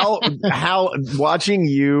 How watching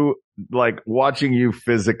you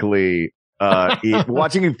physically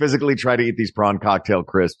watching you physically try to eat these prawn cocktail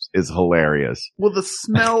crisps is hilarious. Well, the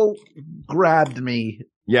smell grabbed me.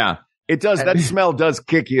 Yeah, it does. That smell does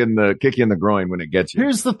kick you in the groin when it gets you.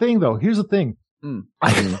 Here's the thing, though.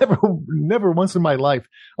 I never once in my life,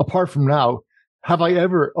 apart from now, have I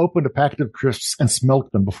ever opened a packet of crisps and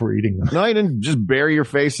smelt them before eating them. No, you didn't just bury your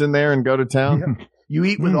face in there and go to town. Yeah. You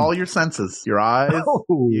eat with all your senses, your eyes,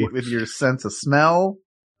 you eat with your sense of smell,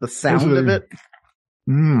 the sound of it.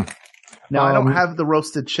 Now I don't have the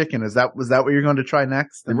roasted chicken. Was that what you're going to try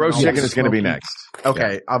next? The roast chicken is going to be next.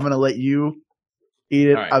 Okay. Yeah. I'm going to let you eat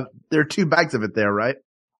it. Right. There are 2 bags of it there, right?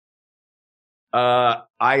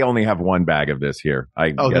 I only have 1 bag of this here.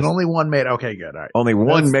 Then only 1 made. Okay, good. All right. Only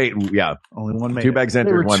one made. Yeah. Only 1 made. 2 bags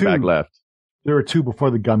entered, 1 bag left. There were 2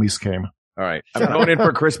 before the gummies came. All right. I'm going in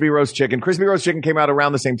for crispy roast chicken. Crispy roast chicken came out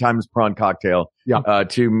around the same time as prawn cocktail. Yeah.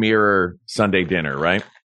 To mirror Sunday dinner, right?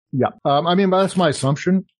 Yeah. I mean, that's my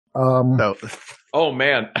assumption. No. Oh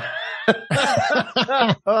man.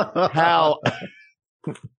 Hal.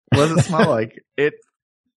 What does it smell like?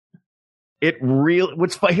 It really.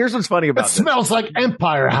 Here's what's funny about it. Smells like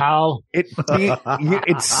Empire, Hal. It's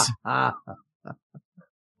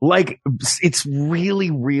like it's really,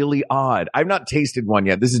 really odd. I've not tasted one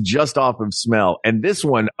yet. This is just off of smell, and this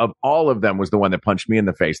one of all of them was the one that punched me in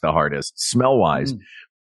the face the hardest, smell wise.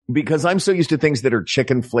 because I'm so used to things that are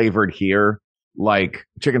chicken flavored here, like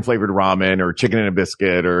chicken flavored ramen or chicken in a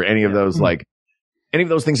biscuit or any of those, like any of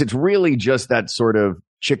those things. It's really just that sort of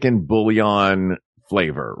chicken bouillon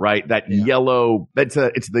flavor, right? That yellow, it's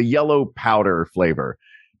the yellow powder flavor.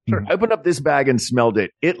 Sure. I opened up this bag and smelled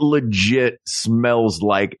it. It legit smells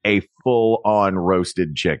like a full on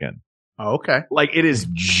roasted chicken. Oh, okay. Like it is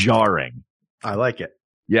jarring. I like it.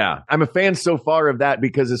 Yeah. I'm a fan so far of that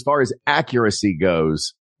because as far as accuracy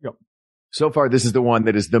goes, so far this is the one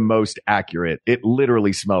that is the most accurate. It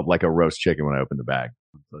literally smelled like a roast chicken when I opened the bag.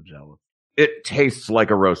 I'm so jealous. It tastes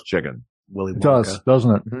like a roast chicken. Willy Wonka. It does,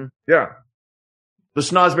 doesn't it? Mm-hmm. Yeah. The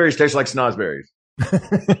snozberries taste like snozberries.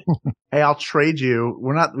 Hey, I'll trade you.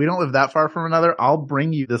 We don't live that far from another. I'll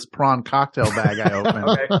bring you this prawn cocktail bag I opened.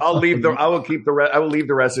 Okay. I will leave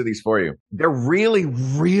the rest of these for you. They're really,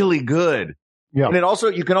 really good. Yeah. And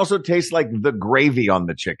you can also taste like the gravy on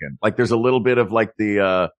the chicken. Like there's a little bit of like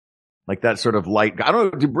like that sort of light. I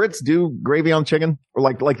don't know. Do Brits do gravy on chicken or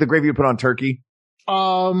like the gravy you put on turkey?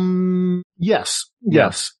 Yes.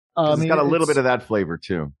 It's got a little bit of that flavor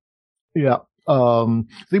too. Yeah. One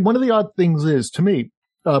of the odd things is, to me,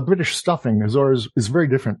 British stuffing is very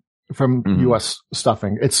different from U.S.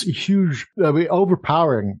 stuffing. It's a huge,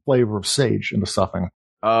 overpowering flavor of sage in the stuffing.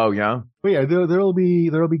 Oh yeah. But yeah, there'll be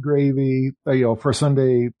gravy, for a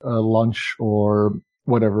Sunday lunch or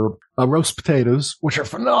whatever. Roast potatoes, which are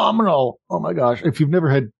phenomenal. Oh my gosh. If you've never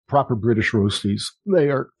had proper British roasties, they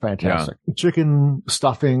are fantastic. Yeah. Chicken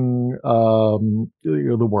stuffing,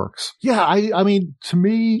 the works. Yeah. I mean, to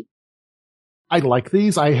me, I like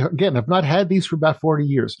these. I, again, have not had these for about 40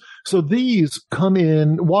 years. So these come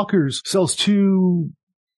in, Walker's sells two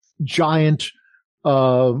giant,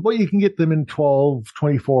 you can get them in 12,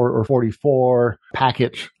 24, or 44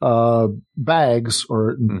 packet, bags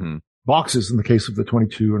or boxes in the case of the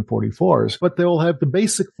 22 and 44s. But they'll have the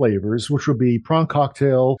basic flavors, which will be prawn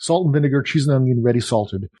cocktail, salt and vinegar, cheese and onion, ready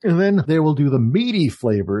salted. And then they will do the meaty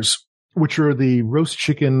flavors, which are the roast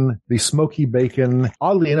chicken, the smoky bacon,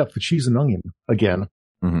 oddly enough, the cheese and onion again.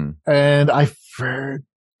 And I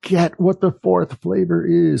forget what the fourth flavor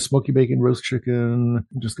is. Smoky bacon, roast chicken.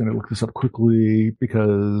 I'm just going to look this up quickly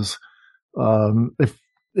because, if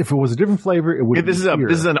it was a different flavor, it would. This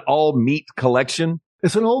is an all meat collection.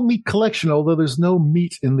 It's an all meat collection, although there's no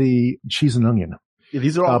meat in the cheese and onion. Yeah,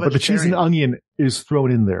 these are all but the cheese and onion is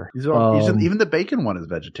thrown in there. These are all, even the bacon one is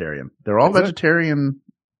vegetarian. They're all vegetarian.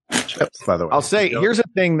 Chips, by the way. I'll say, here's a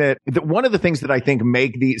thing one of the things that I think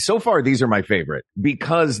make so far, these are my favorite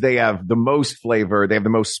because they have the most flavor. They have the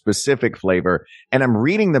most specific flavor. And I'm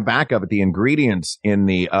reading the back of it, the ingredients in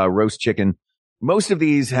the roast chicken. Most of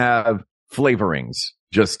these have flavorings,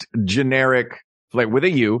 just generic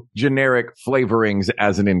generic flavorings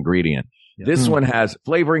as an ingredient. Yeah. This one has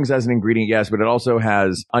flavorings as an ingredient, yes, but it also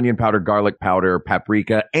has onion powder, garlic powder,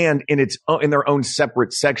 paprika, and in their own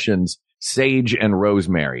separate sections, sage and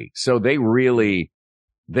rosemary. So they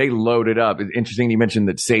load it up. It's interesting you mentioned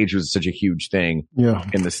that sage was such a huge thing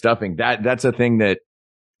in the stuffing. That's a thing that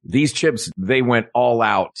these chips, they went all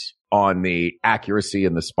out on the accuracy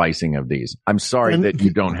and the spicing of these. I'm sorry that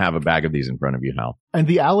you don't have a bag of these in front of you, Hal. And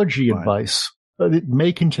the allergy advice, it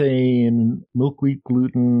may contain milkweed,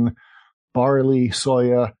 gluten, barley,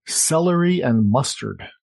 soya, celery, and mustard.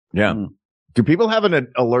 Yeah. Do people have an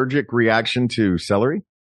allergic reaction to celery?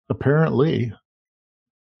 Apparently.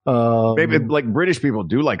 Maybe like British people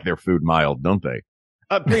do like their food mild, don't they?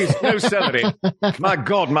 Please, no celery. My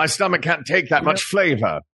God, my stomach can't take that much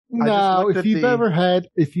flavor. No, if you've ever had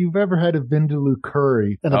a Vindaloo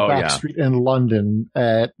curry in a back street in London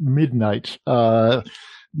at midnight,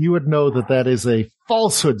 you would know that is a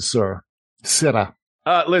falsehood, sir. Sirrah.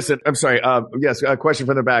 Listen, I'm sorry. Yes, a question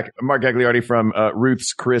from the back. Mark Gagliardi from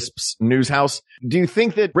Ruth's Crisps News House. Do you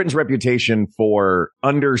think that Britain's reputation for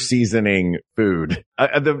under-seasoning food,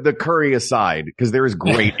 the curry aside, because there is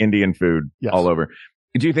great Indian food all over,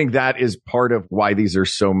 do you think that is part of why these are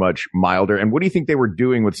so much milder? And what do you think they were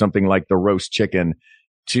doing with something like the roast chicken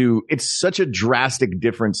it's such a drastic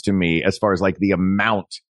difference to me as far as like the amount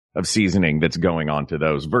of seasoning that's going on to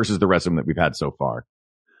those versus the rest of them that we've had so far?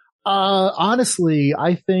 Honestly,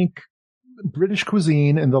 I think British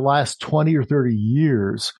cuisine in the last 20 or 30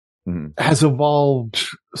 years has evolved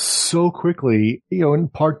so quickly, in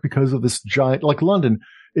part because of this giant, like London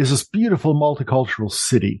is this beautiful multicultural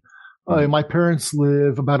city. My parents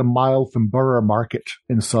live about a mile from Borough Market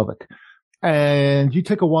in Southwark. And you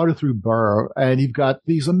take a water through Borough and you've got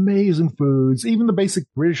these amazing foods, even the basic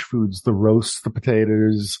British foods, the roasts, the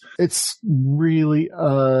potatoes. It's really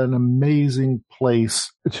an amazing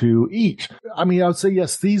place to eat. I mean, I would say,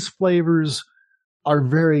 yes, these flavors are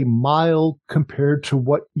very mild compared to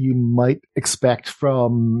what you might expect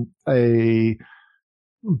from a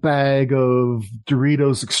bag of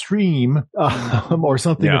Doritos Extreme or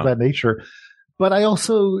something of that nature. But I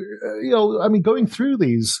also, going through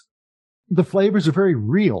these, the flavors are very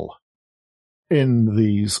real in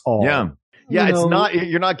these all. Yeah. Yeah, it's not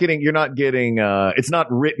it's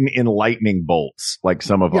not written in lightning bolts like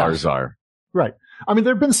some of ours are. Right. I mean,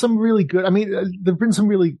 there've been some really good,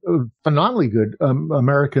 phenomenally good,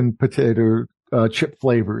 American potato, chip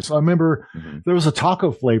flavors. I remember there was a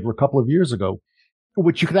taco flavor a couple of years ago,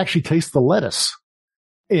 which you could actually taste the lettuce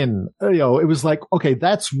in. It was like, okay,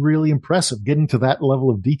 that's really impressive getting to that level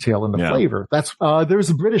of detail in the flavor. That's, there's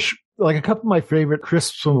a British, like a couple of my favorite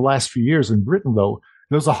crisps from the last few years in Britain, though.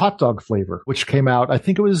 There was a hot dog flavor, which came out, I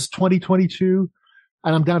think it was 2022.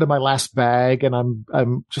 And I'm down to my last bag and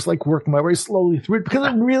I'm just like working my way slowly through it because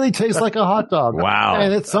it really tastes like a hot dog. Wow.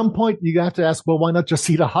 And at some point you have to ask, well, why not just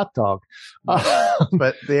eat a hot dog?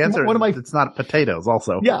 But the answer is it's not potatoes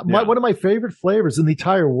also. One of my favorite flavors in the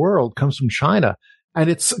entire world comes from China, and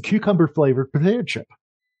it's a cucumber flavored potato chip.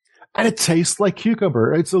 And it tastes like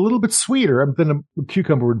cucumber. It's a little bit sweeter than a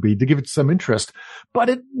cucumber would be to give it some interest, but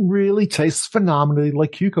it really tastes phenomenally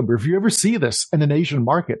like cucumber. If you ever see this in an Asian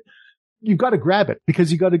market, you've got to grab it because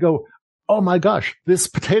you got to go, oh my gosh, this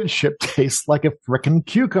potato chip tastes like a frickin'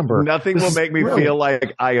 cucumber. Nothing will make me feel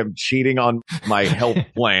like I am cheating on my health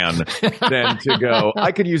plan than to go,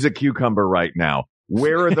 I could use a cucumber right now.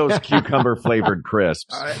 Where are those cucumber flavored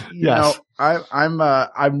crisps? I'm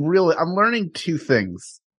learning two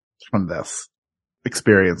things from this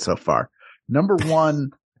experience so far. Number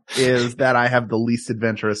one is that I have the least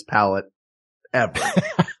adventurous palate ever.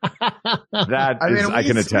 I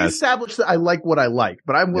can attest. We established that I like what I like,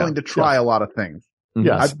 but I'm willing to try a lot of things.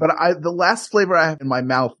 Yes. The last flavor I have in my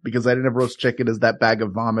mouth because I didn't have roast chicken is that bag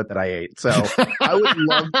of vomit that I ate. So I would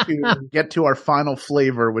love to get to our final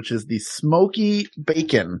flavor, which is the smoky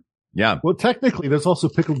bacon. Yeah. Well, technically, there's also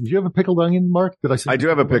pickled. Do you have a pickled onion, Mark? Did I say? I do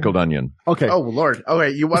have a pickled onion. Okay. Oh Lord.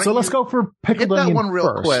 Okay. Let's go for pickled onion. Hit that one real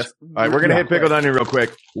first. quick. All right, we're gonna hit pickled onion real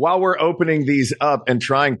quick. While we're opening these up and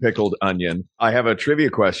trying pickled onion, I have a trivia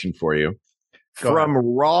question for you. From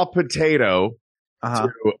raw potato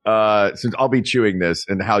to, since I'll be chewing this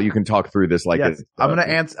and how you can talk through this like this. I'm going to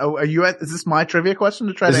answer. Oh, is this my trivia question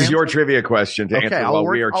to try this to answer? This is your trivia question to answer while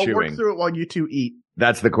we are chewing. I'll work through it while you two eat.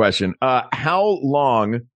 That's the question. How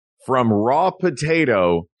long from raw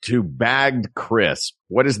potato to bagged crisp?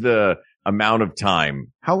 What is the amount of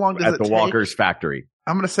time? How long does it take? At the Walker's factory?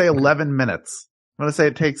 I'm going to say 11 minutes. I'm going to say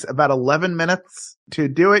it takes about 11 minutes to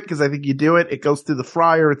do it because I think you do it. It goes through the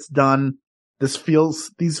fryer. It's done.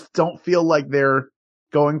 These don't feel like they're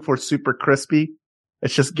going for super crispy.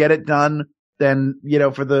 It's just get it done. Then,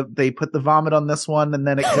 they put the vomit on this one and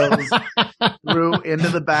then it goes through into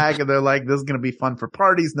the bag and they're like, this is going to be fun for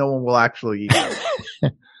parties. No one will actually eat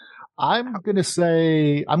it. I'm going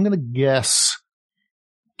to guess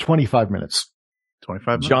 25 minutes. 25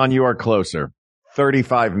 minutes. John, you are closer.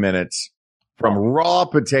 35 minutes. From raw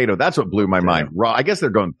potato. That's what blew my mind. Raw. I guess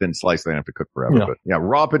they're going thin slice. They don't have to cook forever. Yeah. But yeah,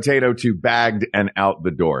 raw potato to bagged and out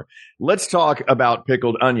the door. Let's talk about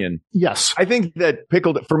pickled onion. Yes. I think that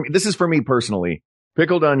this is for me personally,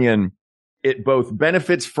 pickled onion, it both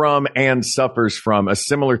benefits from and suffers from a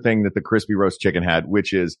similar thing that the crispy roast chicken had,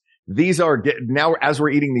 which is these are now as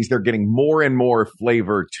we're eating these, they're getting more and more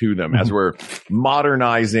flavor to them as we're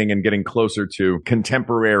modernizing and getting closer to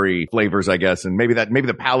contemporary flavors, I guess. And maybe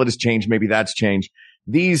the palate has changed. Maybe that's changed.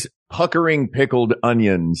 These puckering pickled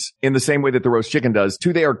onions in the same way that the roast chicken does,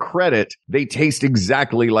 to their credit, they taste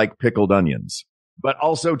exactly like pickled onions, but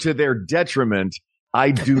also to their detriment,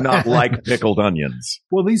 I do not like pickled onions.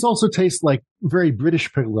 Well, these also taste like very British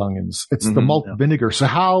pickled onions. It's the malt vinegar. So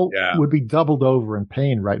Hal would be doubled over in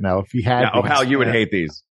pain right now if he had these. Hal, you would hate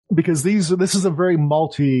these. Because this is a very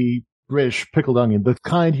malty British pickled onion. The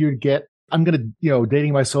kind you'd get, I'm going to,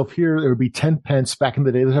 dating myself here, it would be 10 pence back in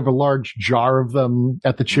the day. They'd have a large jar of them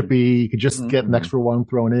at the chippy. You could just get an extra one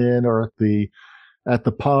thrown in or at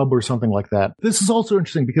the pub or something like that. This is also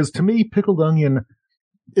interesting because to me, pickled onion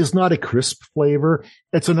is not a crisp flavor.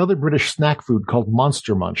 It's another British snack food called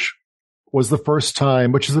Monster Munch. Was the first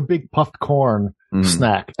time, which is a big puffed corn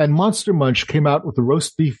snack. And Monster Munch came out with a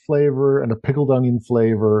roast beef flavor and a pickled onion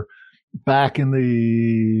flavor back in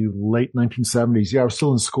the late 1970s. Yeah, I was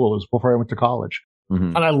still in school. It was before I went to college.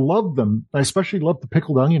 And I loved them. I especially loved the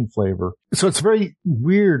pickled onion flavor. So it's very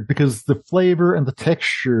weird because the flavor and the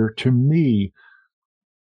texture to me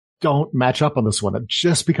don't match up on this one,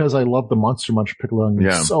 just because I love the Monster Munch pickled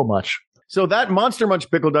onion so much. So that Monster Munch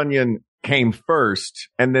pickled onion came first,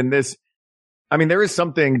 and then this I mean, there is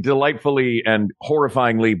something delightfully and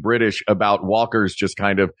horrifyingly British about Walkers just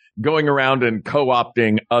kind of going around and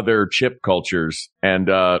co-opting other chip cultures and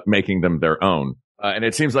making them their own. And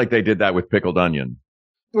it seems like they did that with pickled onion.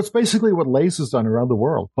 It's basically what Lay's has done around the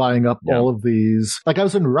world, buying up all of these. Like I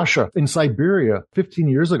was in Russia, in Siberia 15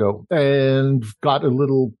 years ago, and found a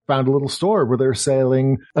little store where they're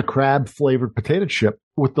selling a crab flavored potato chip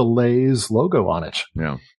with the Lay's logo on it.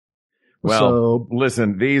 Yeah. Well,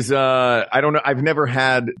 listen, these, I don't know. I've never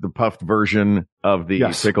had the puffed version of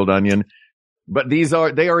the pickled onion, but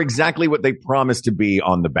they are exactly what they promise to be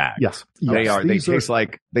on the bag. Yes. They are. They taste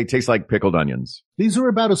like pickled onions. These are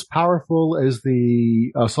about as powerful as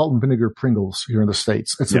the salt and vinegar Pringles here in the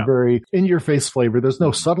States. It's a very in-your-face flavor. There's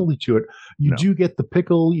no subtlety to it. You do get the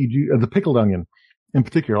pickle. You do the pickled onion in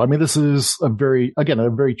particular. I mean, this is a very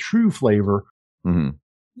true flavor. Mm-hmm.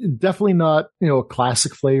 Definitely not, a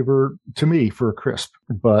classic flavor to me for a crisp,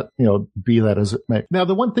 but, be that as it may. Now,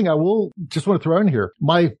 the one thing I will just want to throw in here,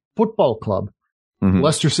 my football club,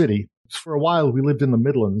 Leicester City, for a while we lived in the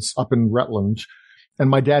Midlands up in Rutland, and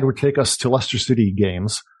my dad would take us to Leicester City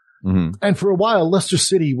games. Mm-hmm. And for a while, Leicester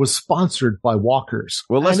City was sponsored by Walkers.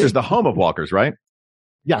 Well, Leicester's the home of Walkers, right?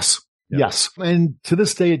 Yes. Yep. Yes. And to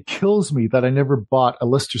this day, it kills me that I never bought a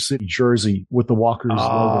Leicester City jersey with the Walkers logo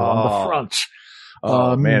on the front.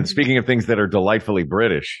 Oh, man. Speaking of things that are delightfully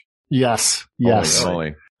British. Yes.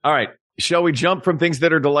 Holy. All right. Shall we jump from things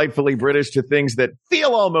that are delightfully British to things that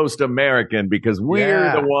feel almost American because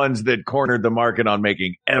we're the ones that cornered the market on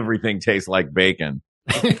making everything taste like bacon?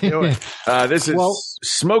 This is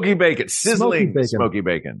smoky bacon, sizzling smoky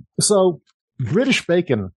bacon. So British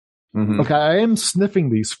bacon. Mm-hmm. Okay, I am sniffing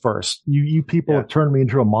these first. You people have turned me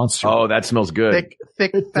into a monster. Oh, that smells good.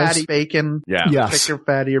 Thick, fatty bacon. Yeah. Yes. Thicker,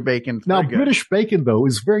 fattier bacon. Now, British bacon, though,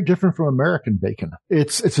 is very different from American bacon.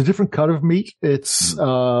 It's a different cut of meat. It's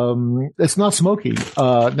not smoky,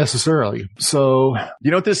 necessarily. So.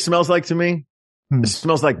 You know what this smells like to me? It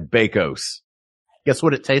smells like Bacos. Guess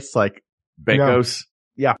what it tastes like? Bacos?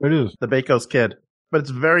 Yeah. It is. The Bacos Kid. But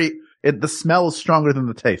it's the smell is stronger than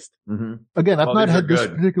the taste. Mm-hmm. Again, I've not had this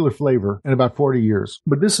particular flavor in about 40 years,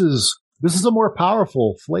 but this is a more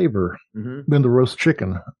powerful flavor than the roast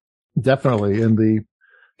chicken. Definitely. And the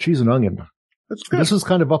cheese and onion. That's good. This is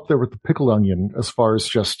kind of up there with the pickled onion as far as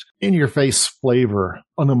just in your face flavor,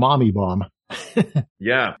 an umami bomb.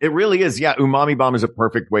 Yeah, it really is. Yeah. Umami bomb is a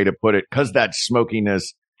perfect way to put it because that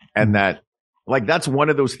smokiness and that's one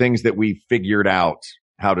of those things that we figured out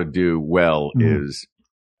how to do well is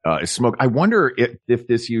smoke. I wonder if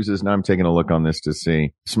this uses, now I'm taking a look on this to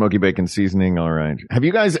see smoky bacon seasoning. All right. Have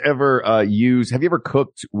you guys ever have you ever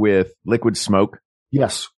cooked with liquid smoke?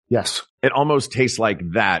 Yes. It almost tastes like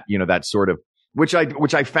that, that sort of, which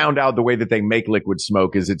I found out the way that they make liquid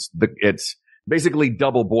smoke is it's basically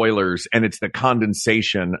double boilers and it's the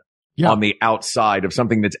condensation on the outside of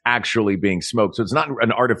something that's actually being smoked. So it's not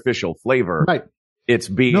an artificial flavor. Right. It's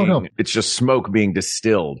it's just smoke being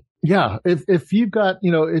distilled. Yeah. If you've got,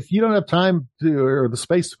 if you don't have time or the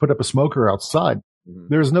space to put up a smoker outside,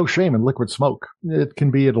 there's no shame in liquid smoke. It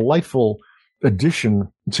can be a delightful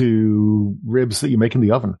addition to ribs that you make in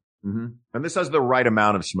the oven. Mm-hmm. And this has the right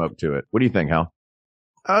amount of smoke to it. What do you think, Hal?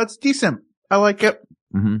 It's decent. I like it.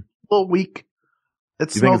 Mm-hmm. A little weak.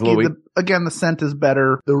 It's you think smoky. It's a little weak? Again, the scent is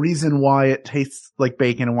better. The reason why it tastes like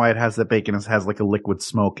bacon and why it has that bacon has like a liquid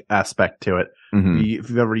smoke aspect to it. Mm-hmm. If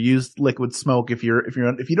you've ever used liquid smoke, if you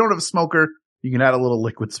don't have a smoker, you can add a little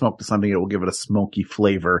liquid smoke to something. It will give it a smoky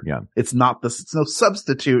flavor. Yeah. It's no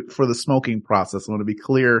substitute for the smoking process. I want to be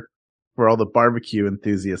clear for all the barbecue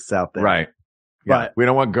enthusiasts out there. Right. Yeah. But we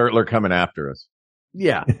don't want Gertler coming after us.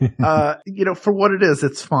 Yeah. For what it is,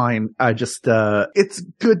 it's fine. I just, it's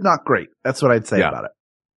good, not great. That's what I'd say about it.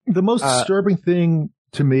 The most disturbing thing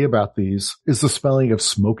to me about these is the spelling of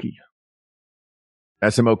smoky.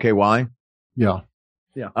 SMOKY? Yeah.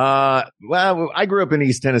 Well, I grew up in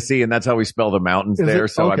East Tennessee and that's how we spell the mountains there.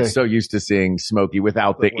 So I'm so used to seeing smoky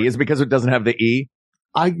without the E. Is it because it doesn't have the E?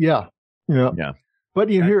 Yeah. But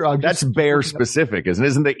that's bear specific,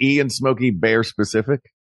 isn't the E in smoky bear specific?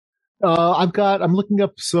 I'm looking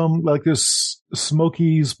up some, like there's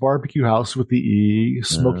Smokey's Barbecue House with the E,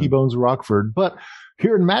 Smoky Bones Rockford, but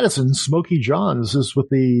here in Madison, Smoky John's is with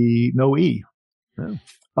the no E,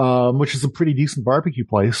 which is a pretty decent barbecue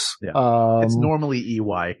place. Yeah. It's normally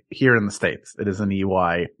EY here in the States. It is an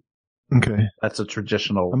EY. Okay. That's a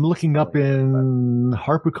traditional. I'm looking up in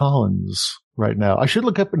HarperCollins right now. I should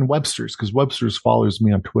look up in Webster's because Webster's follows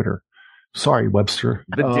me on Twitter. Sorry, Webster.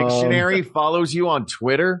 The dictionary follows you on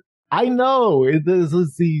Twitter? I know. This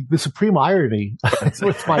is the supreme irony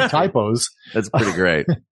with my typos. That's pretty great.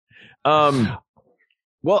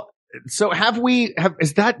 Well, So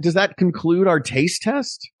does that conclude our taste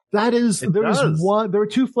test? There is one. There are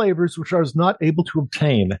two flavors which I was not able to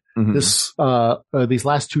obtain these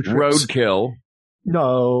last two trips. Roadkill.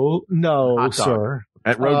 No, sir.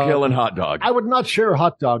 At Roadkill and hot dog. I would not share a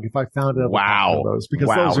hot dog if I found out wow. those because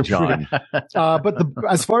those are John. pretty. But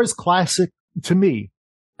as far as classic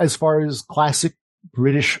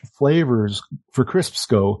British flavors for crisps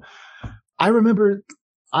go, I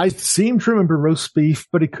seem to remember roast beef,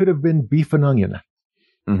 but it could have been beef and onion,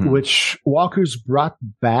 which Walker's brought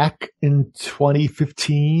back in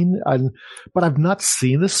 2015. But I've not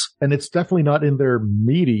seen this, and it's definitely not in their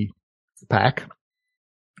meaty pack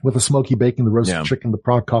with the smoky bacon, the roasted chicken, the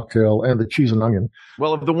prawn cocktail, and the cheese and onion.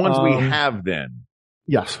 Well, of the ones we have then.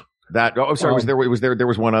 Yes. Was there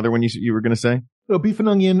one other one you were going to say? No, beef and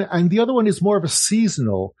onion. And the other one is more of a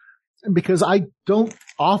seasonal because I don't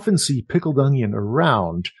often see pickled onion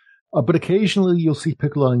around, but occasionally you'll see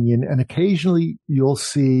pickled onion and occasionally you'll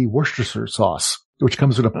see Worcestershire sauce, which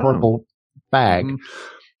comes in a purple bag.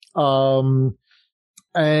 And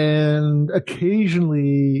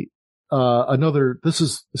occasionally,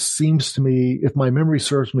 seems to me, if my memory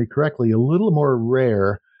serves me correctly, a little more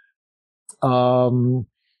rare,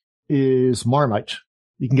 is Marmite.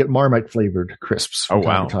 You can get Marmite flavored crisps from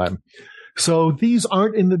time to time. So these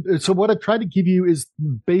aren't so what I've tried to give you is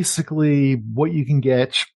basically what you can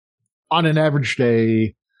get on an average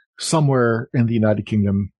day somewhere in the United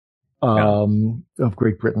Kingdom, of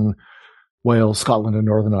Great Britain, Wales, Scotland, and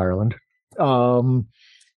Northern Ireland. So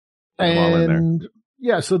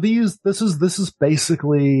this is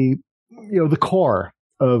basically, the core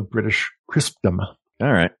of British crispdom.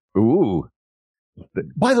 All right. Ooh.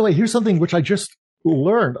 By the way, here's something which I just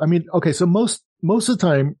learned. I mean, okay, so most of the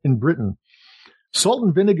time in Britain, salt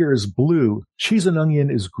and vinegar is blue, cheese and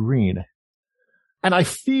onion is green. And I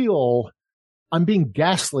feel I'm being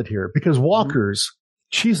gaslit here because Walker's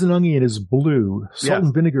cheese and onion is blue, salt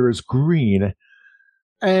and vinegar is green.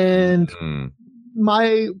 And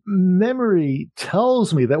my memory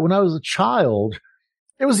tells me that when I was a child,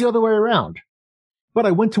 it was the other way around. But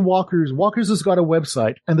I went to Walker's. Walker's has got a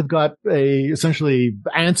website, and they've got a essentially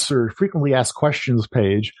answer frequently asked questions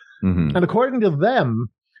page. And according to them,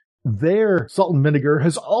 their salt and vinegar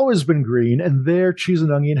has always been green, and their cheese and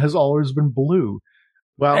onion has always been blue.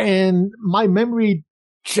 Well, and my memory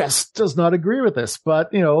just does not agree with this.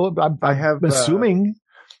 But I'm assuming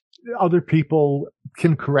other people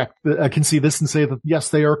can see this and say that yes,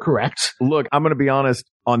 they are correct. Look, I'm going to be honest.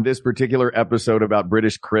 On this particular episode about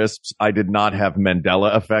British crisps, I did not have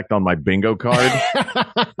Mandela effect on my bingo card,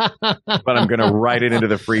 but I'm going to write it into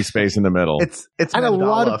the free space in the middle. It's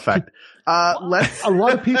Mandela effect. A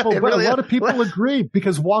lot of people, but really a lot of people agree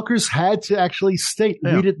because Walker's had to actually state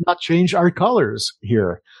we did not change our colors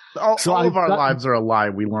here. All of our lives are a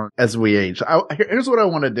lie we learn as we age. Here's what I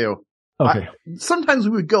want to do. Okay. Sometimes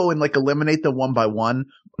we would go and eliminate them one by one.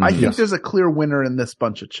 I think there's a clear winner in this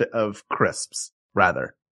bunch of crisps,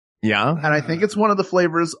 rather. Yeah. And I think it's one of the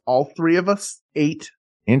flavors all three of us ate.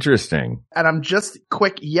 Interesting. And I'm just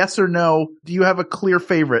quick, yes or no. Do you have a clear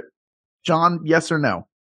favorite? John, yes or no?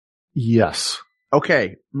 Yes.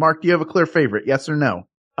 Okay. Mark, do you have a clear favorite? Yes or no?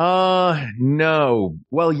 No.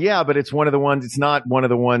 Well, yeah, but it's not one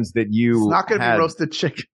of the ones that you It's not going to be roasted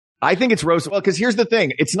chicken. I think it's roasted. Well, because here's the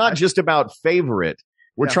thing. It's not just about favorite.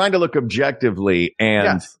 We're trying to look objectively,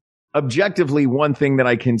 and objectively, one thing that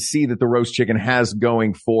I can see that the roast chicken has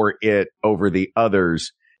going for it over the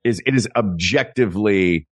others is it is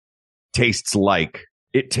objectively tastes like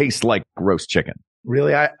roast chicken.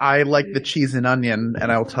 Really? I like the cheese and onion,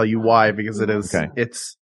 and I'll tell you why, because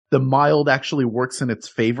it's the mild actually works in its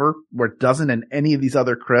favor where it doesn't in any of these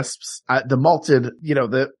other crisps. The malted,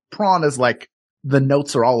 the prawn is the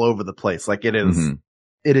notes are all over the place. It is,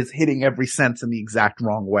 it is hitting every sense in the exact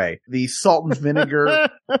wrong way. The salt and vinegar,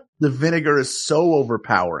 the vinegar is so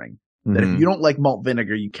overpowering that if you don't like malt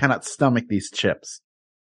vinegar, you cannot stomach these chips.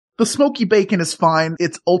 The smoky bacon is fine.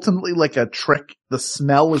 It's ultimately like a trick. The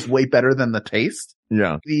smell is way better than the taste.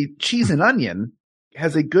 Yeah. The cheese and onion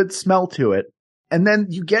has a good smell to it. And then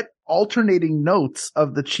you get alternating notes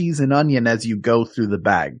of the cheese and onion as you go through the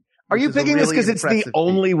bag. Are you picking this because it's the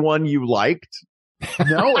only one you liked?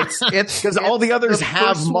 No, it's because all the others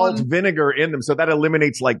have malt vinegar in them, so that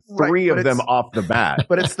eliminates three of them off the bat.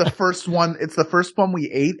 But it's the first one. It's the first one we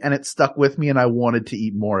ate, and it stuck with me, and I wanted to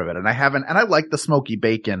eat more of it. And I haven't. And I like the smoky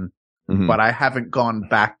bacon, but I haven't gone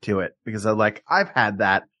back to it because I've had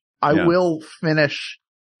that. I will finish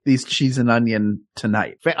these cheese and onion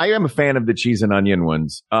tonight. I am a fan of the cheese and onion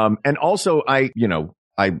ones, and also I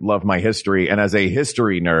I love my history. And as a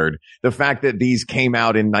history nerd, the fact that these came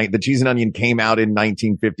out the Cheese and Onion came out in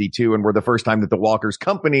 1952 and were the first time that the Walker's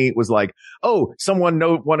company was like, oh, someone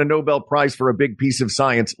won a Nobel Prize for a big piece of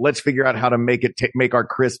science. Let's figure out how to make make our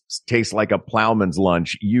crisps taste like a plowman's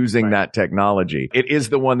lunch using that technology. It is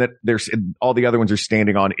the one that all the other ones are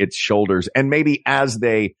standing on its shoulders. And maybe as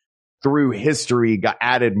they, through history, got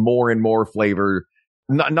added more and more flavor,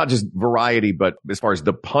 not just variety, but as far as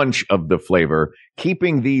the punch of the flavor,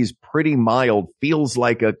 keeping these pretty mild feels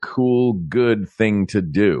like a cool, good thing to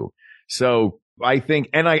do. So I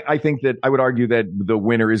think that I would argue that the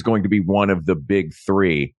winner is going to be one of the big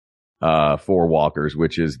three, for Walkers,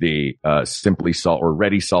 which is the, simply salt or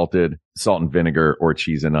ready salted, salt and vinegar, or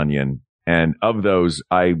cheese and onion. And of those,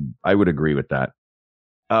 I would agree with that.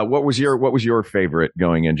 What was your favorite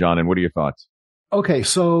going in, John? And what are your thoughts? Okay,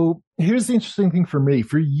 so here's the interesting thing for me.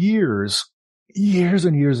 For years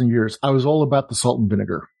and years, I was all about the salt and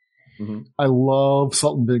vinegar. Mm-hmm. I love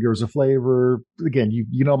salt and vinegar as a flavor. Again,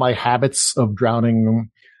 you know my habits of drowning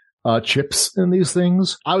chips in these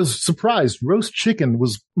things. I was surprised. Roast chicken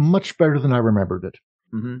was much better than I remembered it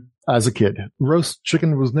as a kid. Roast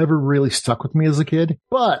chicken was never really stuck with me as a kid.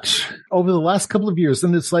 But over the last couple of years,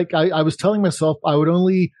 and it's like I was telling myself I would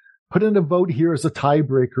only put in a vote here as a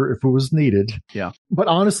tiebreaker if it was needed. Yeah. But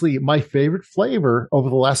honestly, my favorite flavor over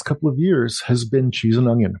the last couple of years has been cheese and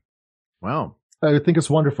onion. Wow. I think it's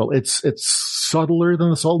wonderful. It's subtler than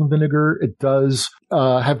the salt and vinegar. It does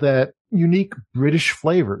have that unique British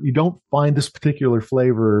flavor. You don't find this particular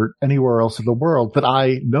flavor anywhere else in the world that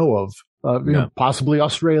I know of. You know, possibly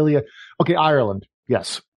Australia. Okay, Ireland.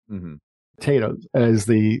 Yes. Mm-hmm. Potatoes as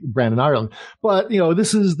the brand in Ireland. But, you know,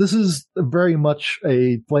 this is very much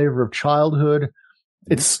a flavor of childhood.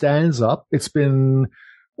 It stands up. It's been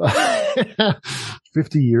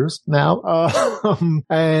 50 years now.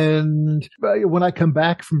 And when I come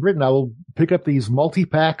back from Britain, I will pick up these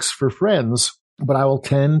multi-packs for friends, but I will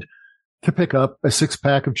tend to pick up a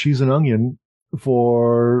 6-pack of cheese and onion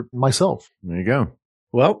for myself. There you go.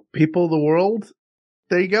 Well, people of the world,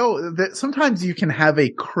 there you go. Sometimes you can have a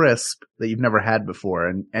crisp that you've never had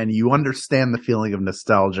before, and you understand the feeling of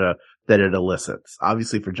nostalgia that it elicits.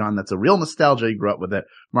 Obviously, for John, that's a real nostalgia. He grew up with it.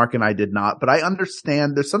 Mark and I did not, but I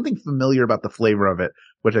understand there's something familiar about the flavor of it,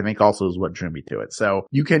 which I think also is what drew me to it. So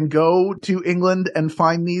you can go to England and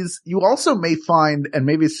find these. You also may find, and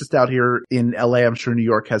maybe it's just out here in LA, I'm sure New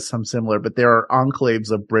York has some similar, but there are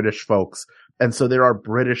enclaves of British folks. And so there are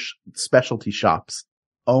British specialty shops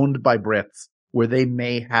owned by Brits where they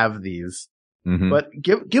may have these, but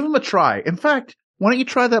give them a try. In fact, why don't you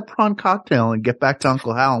try that prawn cocktail and get back to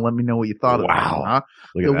Uncle Hal and let me know what you thought of it. Huh?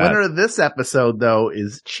 The winner of this episode, though,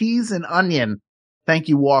 is cheese and onion. Thank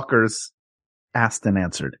you, Walkers. Asked and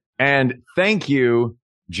answered. And thank you,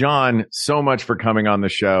 John, so much for coming on the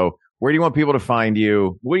show. Where do you want people to find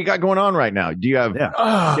you? What do you got going on right now? Do you have, you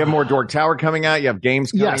have more Dork Tower coming out? You have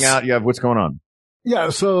games coming out? You have what's going on?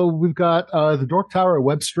 Yeah, so we've got the Dork Tower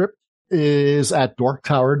web strip is at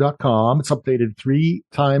dorktower.com. It's updated 3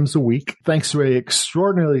 times a week, thanks to a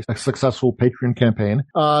extraordinarily successful Patreon campaign.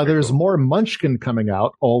 There's more Munchkin coming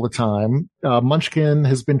out all the time. Munchkin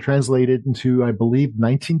has been translated into, I believe,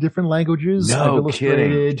 19 different languages. I've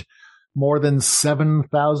illustrated more than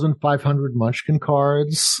 7,500 Munchkin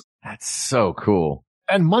cards. That's so cool.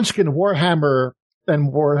 And Munchkin Warhammer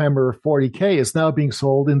and Warhammer 40K is now being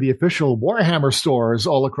sold in the official Warhammer stores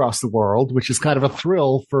all across the world, which is kind of a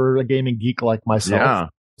thrill for a gaming geek like myself. Yeah.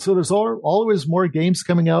 So there's always more games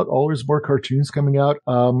coming out, always more cartoons coming out.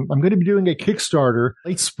 I'm going to be doing a Kickstarter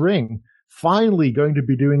late spring, finally going to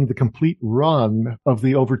be doing the complete run of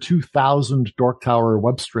the over 2,000 Dork Tower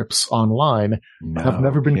web strips online. Have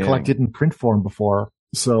never been collected in print form before.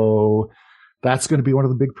 So that's going to be one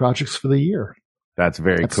of the big projects for the year. That's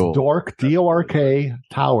very cool. Dork, D-O-R-K,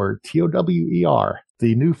 Tower, T-O-W-E-R,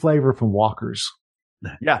 the new flavor from Walkers.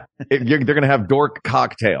 Yeah, they're going to have Dork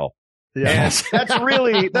Cocktail. Yes, that's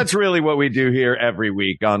really what we do here every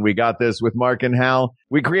week on We Got This with Mark and Hal.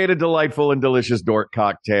 We create a delightful and delicious Dork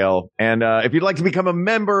Cocktail. And if you'd like to become a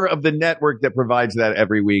member of the network that provides that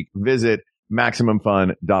every week, visit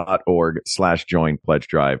MaximumFun.org/join pledge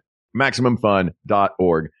drive.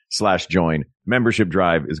 MaximumFun.org/join. Membership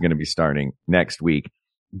drive is going to be starting next week.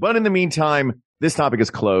 But in the meantime, this topic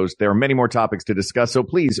is closed. There are many more topics to discuss, so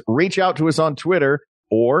please reach out to us on Twitter,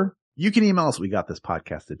 or you can email us,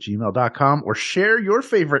 wegotThisPodcast@gmail.com, or share your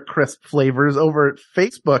favorite crisp flavors over at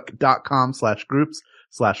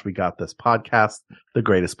Facebook.com/groups/WeGotThisPodcast, the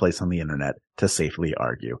greatest place on the internet to safely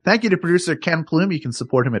argue. Thank you to producer Ken Plume. You can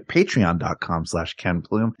support him at Patreon.com/Ken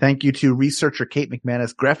Plume. Thank you to researcher Kate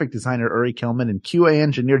McManus, graphic designer Uri Kelman, and QA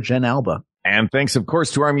engineer Jen Alba. And thanks, of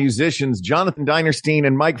course, to our musicians, Jonathan Dinerstein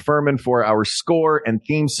and Mike Furman, for our score and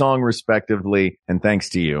theme song, respectively. And thanks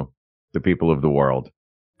to you, the people of the world,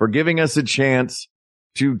 for giving us a chance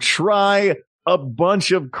to try a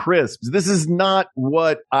bunch of crisps. This is not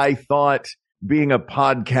what I thought being a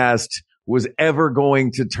podcast was ever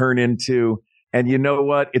going to turn into. And you know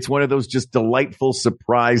what? It's one of those just delightful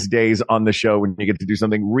surprise days on the show when you get to do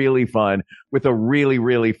something really fun with a really,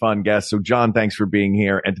 really fun guest. So, John, thanks for being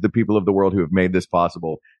here. And to the people of the world who have made this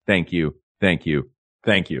possible, thank you, thank you,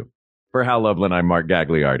 thank you. For Hal Lublin, I'm Mark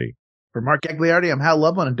Gagliardi. For Mark Gagliardi, I'm Hal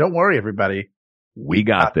Lublin. And don't worry, everybody. We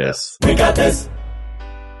got this. We got this.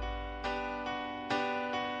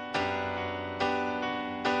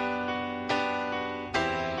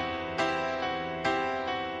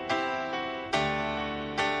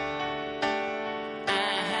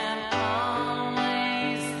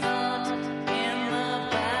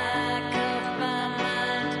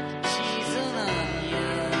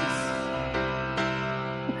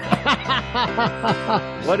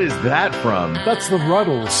 What is that from? That's the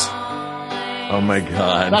Ruddles. Oh, my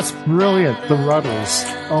God. That's brilliant. The Ruddles.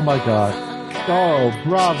 Oh, my God. Oh,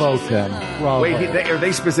 bravo, Ken. Bravo. Wait, are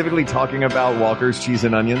they specifically talking about Walker's cheese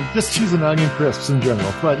and onion? Just cheese and onion crisps in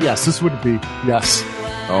general. But yes, this would be, yes.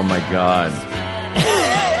 Oh, my God.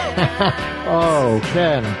 Oh,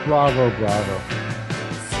 Ken. Bravo, bravo.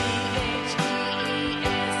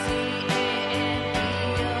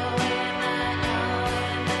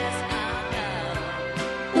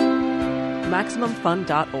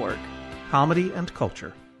 MaximumFun.org. Comedy and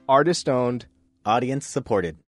culture. Artist owned. Audience supported.